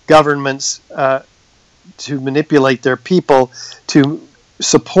by governments to manipulate their people to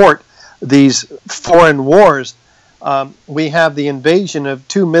support these foreign wars. We have the invasion of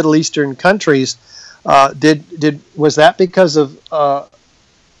 2 Middle Eastern countries. Was that because of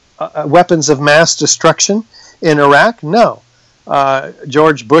weapons of mass destruction in Iraq? No.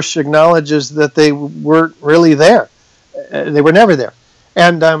 George Bush acknowledges that they weren't really there. They were never there.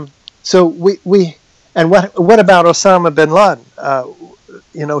 And so we and what about Osama bin Laden?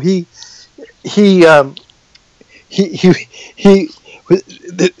 He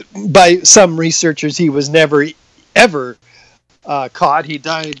by some researchers he was never ever caught. He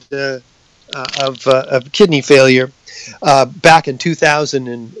died of kidney failure back in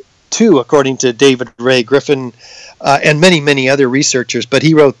 2002, according to David Ray Griffin and many other researchers. But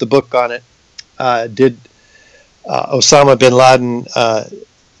he wrote the book on it. Did Osama bin Laden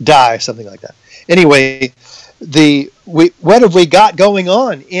die? Something like that. Anyway, what have we got going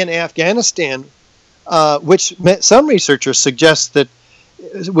on in Afghanistan, which some researchers suggest that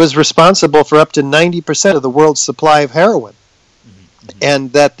was responsible for up to 90% of the world's supply of heroin,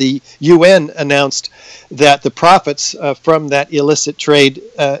 and that the UN announced that the profits from that illicit trade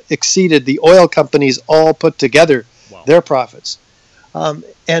exceeded the oil companies all put together, their profits.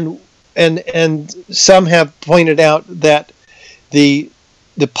 And some have pointed out that the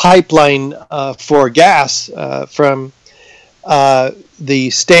pipeline for gas from the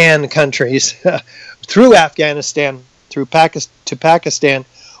STAN countries through Afghanistan to Pakistan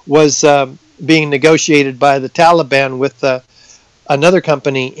was being negotiated by the Taliban with another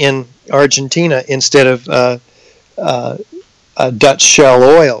company in Argentina instead of Dutch Shell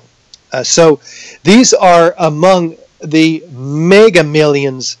Oil. So these are among the mega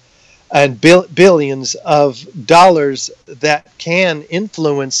millions and billions of dollars that can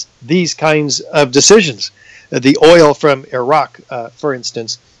influence these kinds of decisions. The oil from Iraq, for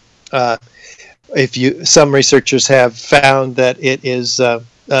instance, some researchers have found that it is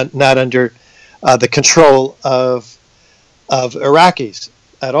not under the control of Iraqis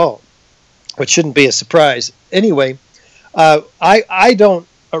at all, which shouldn't be a surprise. Anyway, I don't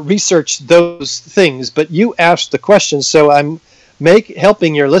research those things, but you asked the question, so I'm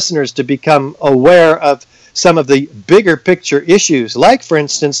helping your listeners to become aware of some of the bigger picture issues, like, for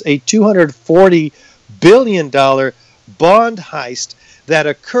instance, a $240 billion bond heist that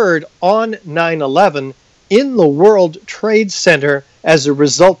occurred on 9/11 in the World Trade Center as a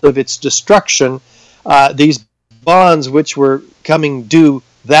result of its destruction. These bonds, which were coming due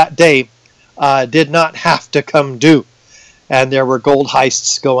that day, did not have to come due. And there were gold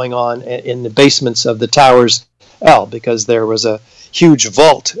heists going on in the basements of the Towers L, because there was a huge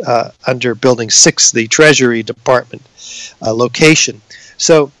vault under Building 6, the Treasury Department location.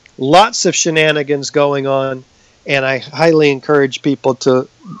 So lots of shenanigans going on, and I highly encourage people to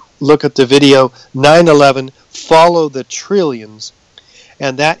look at the video 9/11, Follow the Trillions,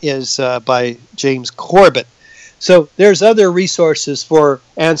 and that is by James Corbett. So there's other resources for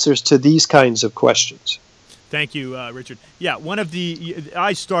answers to these kinds of questions. Thank you, Richard. Yeah,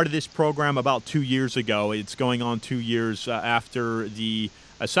 I started this program about 2 years ago. It's going on 2 years after the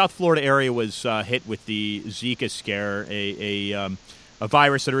South Florida area was hit with the Zika scare, a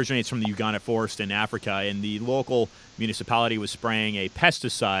virus that originates from the Uganda forest in Africa, and the local municipality was spraying a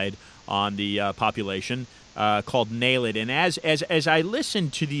pesticide on the population called Nail It. And as I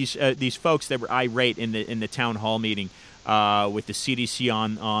listened to these folks that were irate in the town hall meeting with the CDC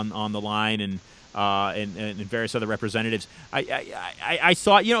on the line and various other representatives, I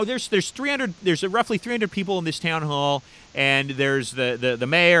thought, there's roughly 300 people in this town hall, and there's the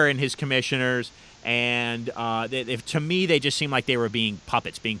mayor and his commissioners, and to me they just seemed like they were being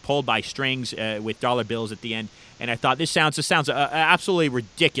puppets, being pulled by strings with dollar bills at the end. And I thought this sounds absolutely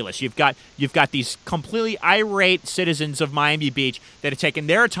ridiculous. You've got these completely irate citizens of Miami Beach that have taken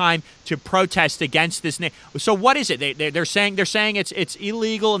their time to protest against this. So what is it? They're saying it's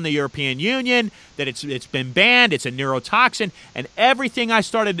illegal in the European Union, that it's been banned, it's a neurotoxin, and everything I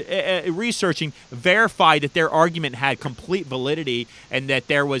started researching verified that their argument had complete validity, and that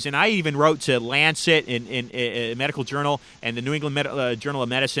there was. And I even wrote to Lancet in a medical journal and the New England Journal of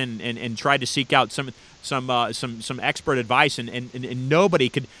Medicine and tried to seek out some expert advice, and nobody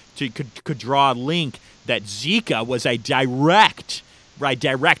could draw a link that Zika was a direct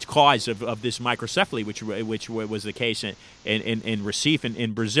cause of this microcephaly, which was the case in Recife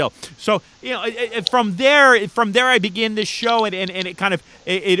in Brazil. So from there I begin this show, and it kind of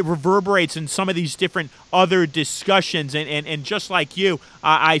it reverberates in some of these different other discussions, and just like you,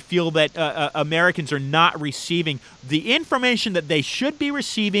 I feel that Americans are not receiving the information that they should be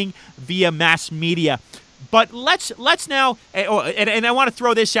receiving via mass media. But let's now, and I want to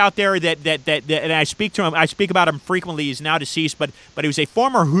throw this out there that and I speak about him frequently. He's now deceased, but he was a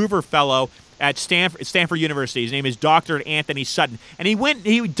former Hoover Fellow at Stanford University. His name is Dr. Anthony Sutton, and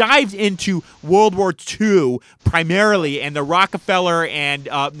he dived into World War II primarily, and the Rockefeller and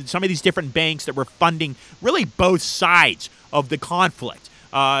some of these different banks that were funding really both sides of the conflict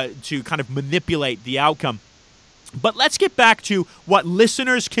to kind of manipulate the outcome. But let's get back to what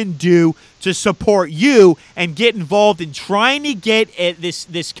listeners can do to support you and get involved in trying to get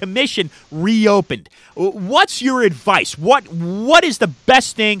this commission reopened. What's your advice? What is the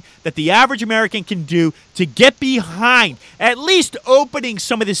best thing that the average American can do to get behind at least opening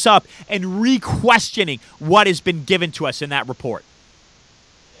some of this up and re-questioning what has been given to us in that report?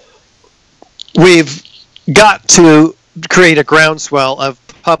 We've got to create a groundswell of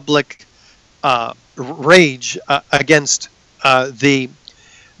public rage against the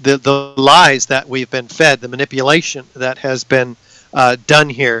lies that we've been fed, the manipulation that has been done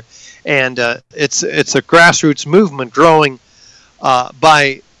here, and it's a grassroots movement growing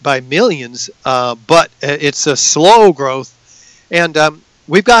by millions, but it's a slow growth, and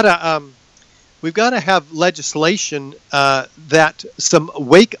we've got to have legislation that some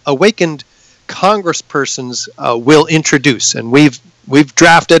awakened congresspersons will introduce, and we've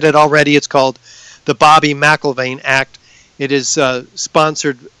drafted it already. It's called the Bobby McIlvaine Act. It is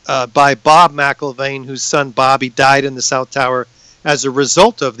sponsored by Bob McIlvaine, whose son Bobby died in the South Tower as a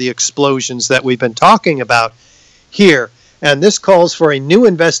result of the explosions that we've been talking about here. And this calls for a new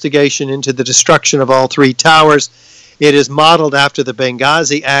investigation into the destruction of all three towers. It is modeled after the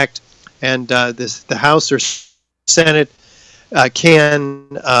Benghazi Act, and the House or Senate can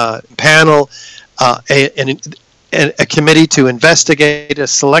panel a committee to investigate, a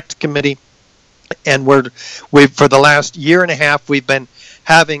select committee. And we've for the last year and a half, we've been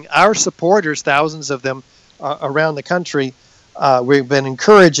having our supporters, thousands of them around the country, we've been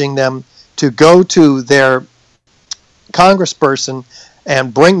encouraging them to go to their congressperson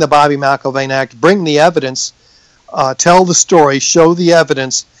and bring the Bobby McIlvaine Act, bring the evidence, tell the story, show the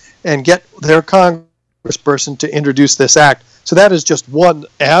evidence, and get their congressperson to introduce this act. So that is just one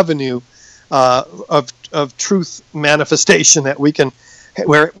avenue of truth manifestation that we can,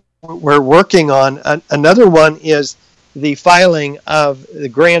 where we're working on. Another one is the filing of the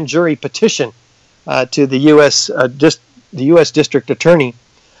grand jury petition to the U.S. District Attorney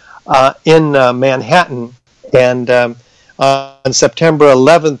in Manhattan, and on September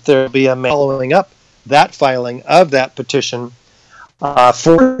 11th there will be a following up that filing of that petition,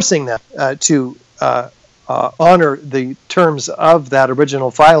 forcing them to honor the terms of that original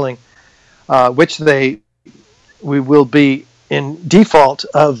filing, which we will be in default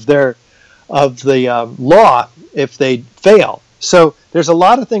of the law if they fail. So there's a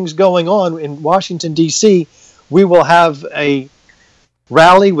lot of things going on in Washington, D.C. We will have a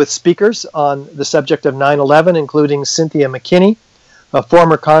rally with speakers on the subject of 9/11, including Cynthia McKinney, a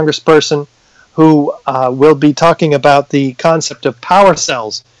former congressperson, who will be talking about the concept of power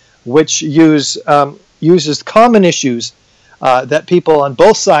cells, which uses common issues that people on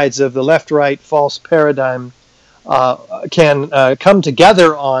both sides of the left-right false paradigm can come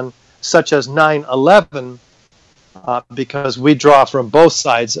together on, such as 9/11, because we draw from both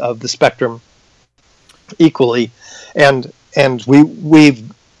sides of the spectrum equally, and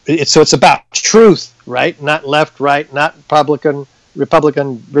so it's about truth, right? Not left, right, not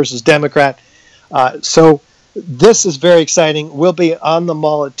Republican versus Democrat. So this is very exciting. We'll be on the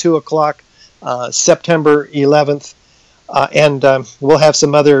mall at 2:00, September 11th, and we'll have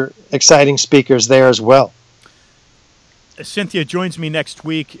some other exciting speakers there as well. Cynthia joins me next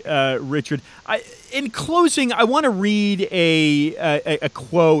week, Richard. In closing, I want to read a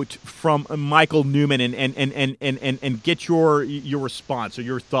quote from Michael Newman and get your response or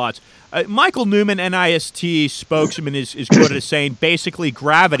your thoughts. Michael Newman, NIST spokesman, is quoted as saying, basically,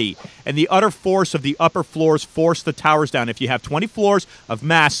 gravity and the utter force of the upper floors force the towers down. If you have 20 floors of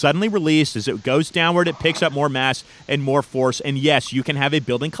mass suddenly released, as it goes downward, it picks up more mass and more force. And yes, you can have a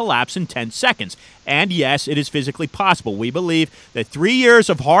building collapse in 10 seconds. And yes, it is physically possible. We believe that 3 years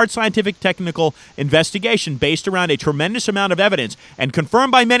of hard scientific technical investigation based around a tremendous amount of evidence and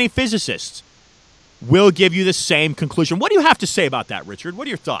confirmed by many physicists will give you the same conclusion. What do you have to say about that, Richard? What are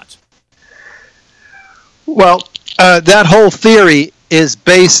your thoughts? Well, that whole theory is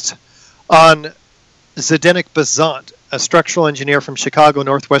based on Zdeněk Bazant, a structural engineer from Chicago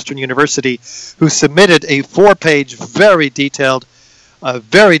Northwestern University, who submitted a 4-page, very detailed,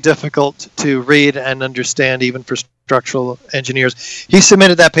 very difficult to read and understand even for structural engineers. He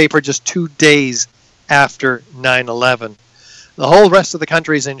submitted that paper just 2 days after 9/11. The whole rest of the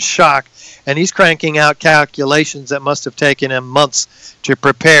country is in shock, and he's cranking out calculations that must have taken him months to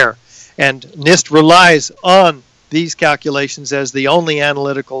prepare. And NIST relies on these calculations as the only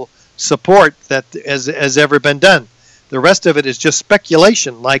analytical support that has ever been done. The rest of it is just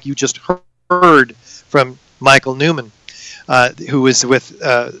speculation, like you just heard from Michael Newman, who is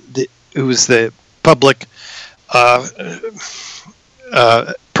the public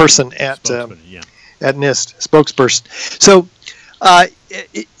person at NIST, spokesperson. So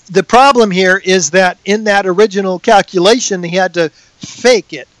the problem here is that in that original calculation, he had to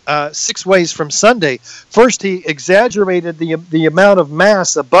fake it 6 ways from Sunday. First, he exaggerated the amount of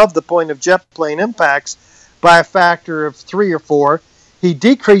mass above the point of jet plane impacts by a factor of 3 or 4. He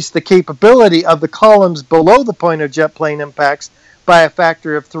decreased the capability of the columns below the point of jet plane impacts by a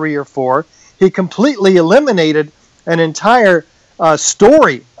factor of 3 or 4. He completely eliminated an entire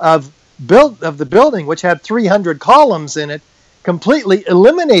story of the building, which had 300 columns in it, completely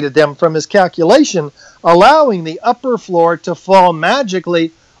eliminated them from his calculation, allowing the upper floor to fall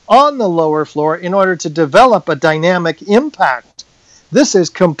magically on the lower floor in order to develop a dynamic impact. This is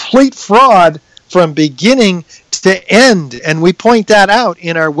complete fraud from beginning to end, and we point that out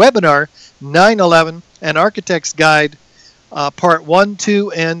in our webinar, 9/11, An Architect's Guide, Part 1,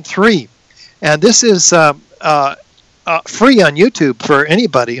 2, and 3. And this is free on YouTube for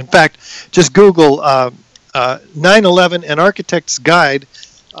anybody. In fact, just Google 9/11, An Architect's Guide,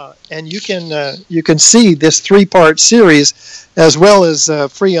 and you can see this 3-part series, as well as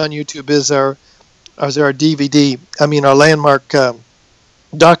free on YouTube is our DVD. Our landmark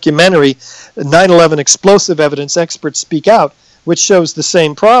documentary, 9/11 Explosive Evidence Experts Speak Out, which shows the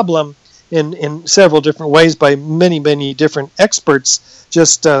same problem in several different ways by many different experts.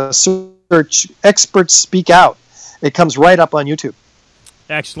 Just search Experts Speak Out. It comes right up on YouTube.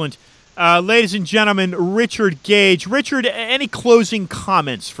 Excellent. Ladies and gentlemen, Richard Gage. Richard, any closing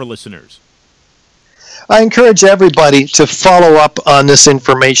comments for listeners? I encourage everybody to follow up on this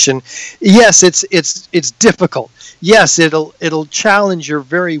information. Yes, it's difficult. Yes, it'll challenge your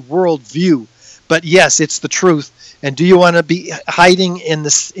very worldview. But yes, it's the truth. And do you want to be hiding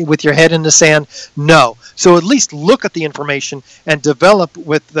with your head in the sand? No. So at least look at the information and develop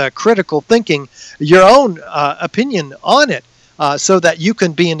with critical thinking your own opinion on it. so that you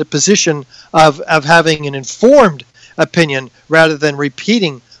can be in the position of having an informed opinion rather than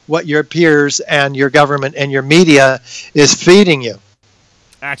repeating what your peers and your government and your media is feeding you.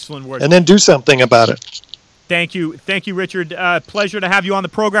 Excellent words. And then do something about it. Thank you, Richard. Pleasure to have you on the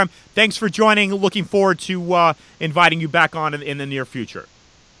program. Thanks for joining. Looking forward to inviting you back on in the near future.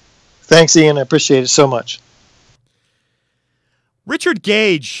 Thanks, Ian. I appreciate it so much. Richard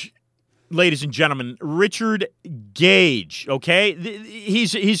Gage, ladies and gentlemen, Richard Gage, okay?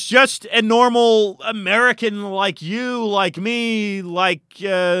 He's just a normal American like you, like me, like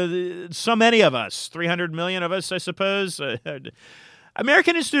so many of us, 300 million of us, I suppose.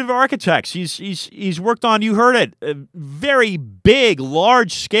 American Institute of Architects. He's worked on, you heard it, very big,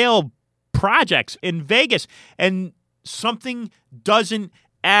 large-scale projects in Vegas, and something doesn't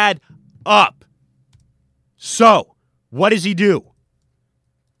add up. So, what does he do?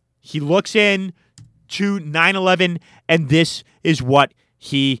 He looks in to 9/11, and this is what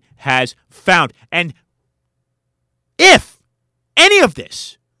he has found. And if any of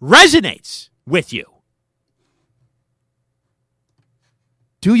this resonates with you,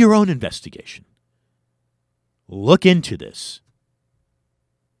 do your own investigation. Look into this.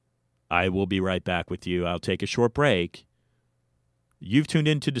 I will be right back with you. I'll take a short break. You've tuned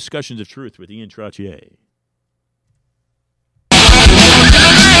into Discussions of Truth with Ian Trottier.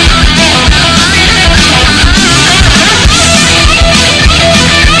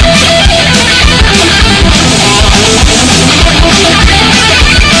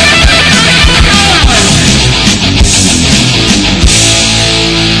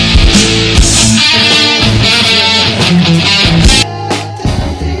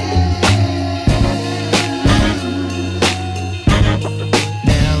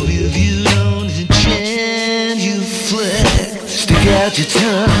 Out your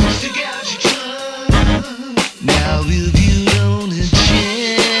tongue. Now if you don't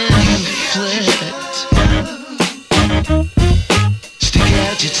genuflect, stick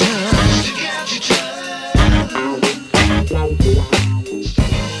out your tongue.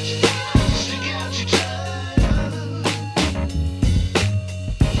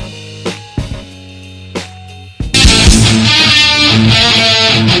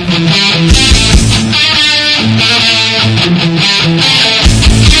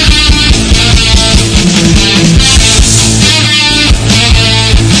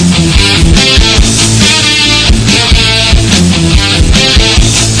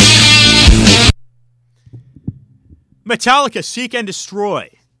 Metallica, Seek and Destroy.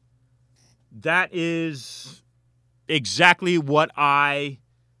 That is exactly what I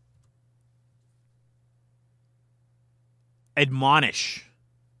admonish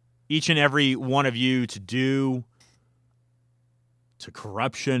each and every one of you to do to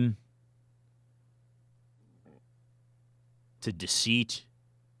corruption, to deceit.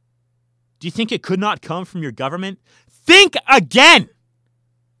 Do you think it could not come from your government? Think again.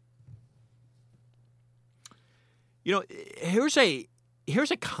 You know, here's a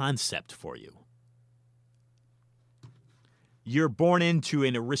concept for you. You're born into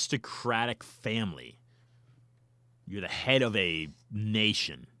an aristocratic family. You're the head of a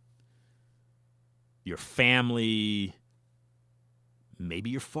nation. Your family, maybe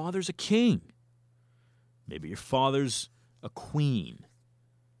your father's a king. Maybe your father's a queen.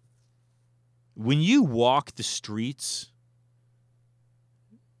 When you walk the streets,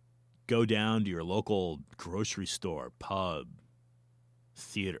 go down to your local grocery store, pub,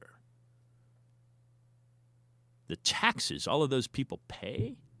 theater, the taxes all of those people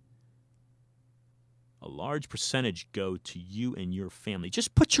pay, a large percentage go to you and your family.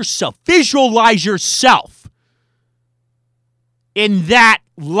 Just visualize yourself in that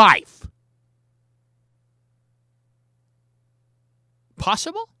life.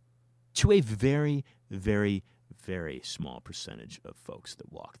 Possible? To a very, very, very small percentage of folks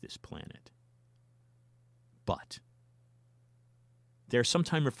that walk this planet. But they're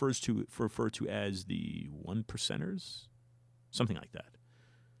sometimes referred to as the 1%ers, something like that.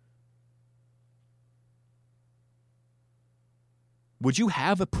 Would you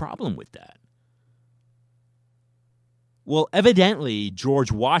have a problem with that? Well, evidently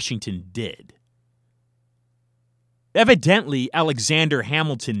George Washington did. Evidently Alexander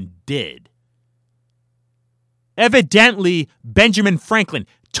Hamilton did. Evidently Benjamin Franklin,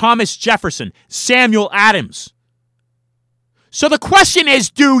 Thomas Jefferson, Samuel Adams. So the question is,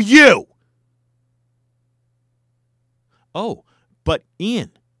 do you? Oh, but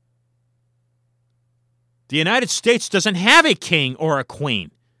Ian, the United States doesn't have a king or a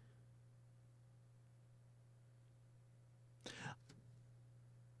queen.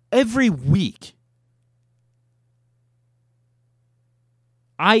 Every week,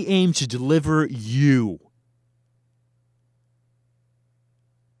 I aim to deliver you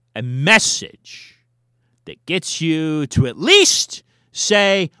a message that gets you to at least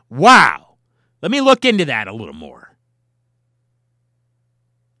say, wow, let me look into that a little more.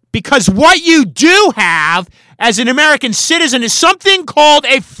 Because what you do have as an American citizen is something called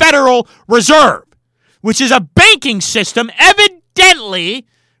a Federal Reserve, which is a banking system, evidently,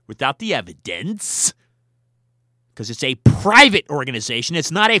 without the evidence, because it's a private organization.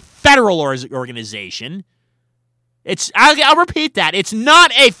 It's not a federal organization. I'll repeat that. It's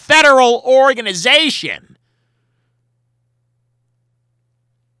not a federal organization.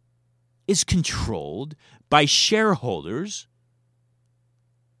 It's controlled by shareholders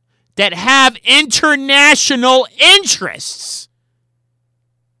that have international interests.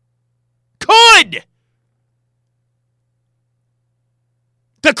 Could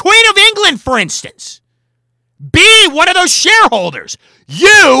the Queen of England, for instance, be one of those shareholders?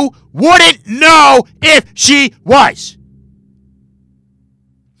 You wouldn't know if she was.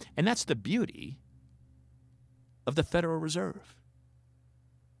 And that's the beauty of the Federal Reserve.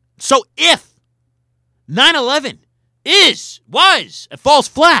 So if 9/11 was a false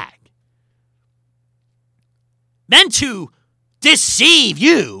flag, then to deceive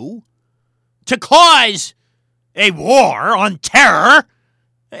you, to cause a war on terror,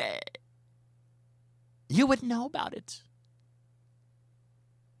 you wouldn't know about it.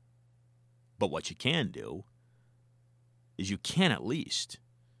 But what you can do is you can at least,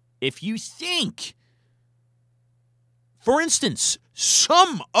 if you think, for instance,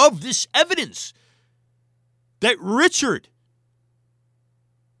 some of this evidence that Richard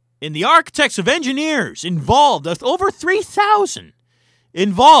and the architects of engineers involved, over 3,000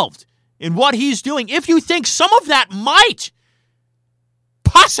 involved in what he's doing, if you think some of that might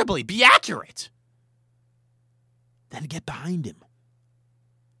possibly be accurate, then get behind him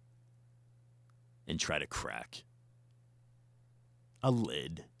and try to crack a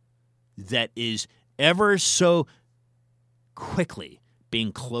lid that is ever so quickly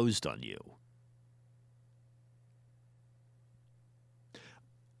being closed on you.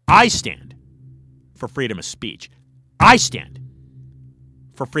 I stand for freedom of speech. I stand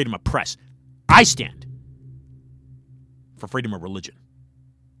for freedom of press. I stand for freedom of religion.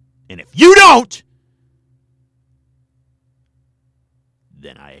 And if you don't,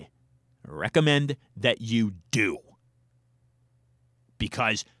 then I recommend that you do.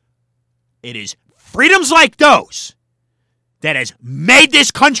 Because it is freedoms like those that has made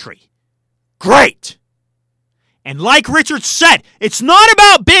this country great. And like Richard said, it's not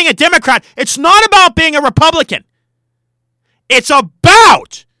about being a Democrat. It's not about being a Republican. It's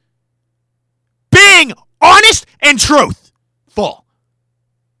about being honest and truthful.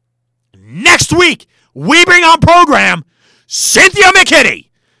 Next week, we bring on program Cynthia McKinney,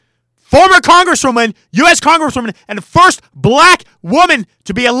 former Congresswoman, U.S. Congresswoman, and the first black woman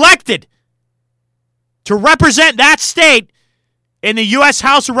to be elected to represent that state in the U.S.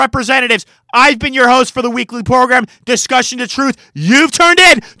 House of Representatives. I've been your host for the weekly program, Discussion to Truth. You've turned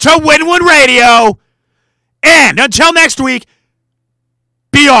in to Wynwood Radio. And until next week,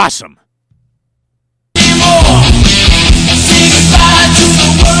 be awesome.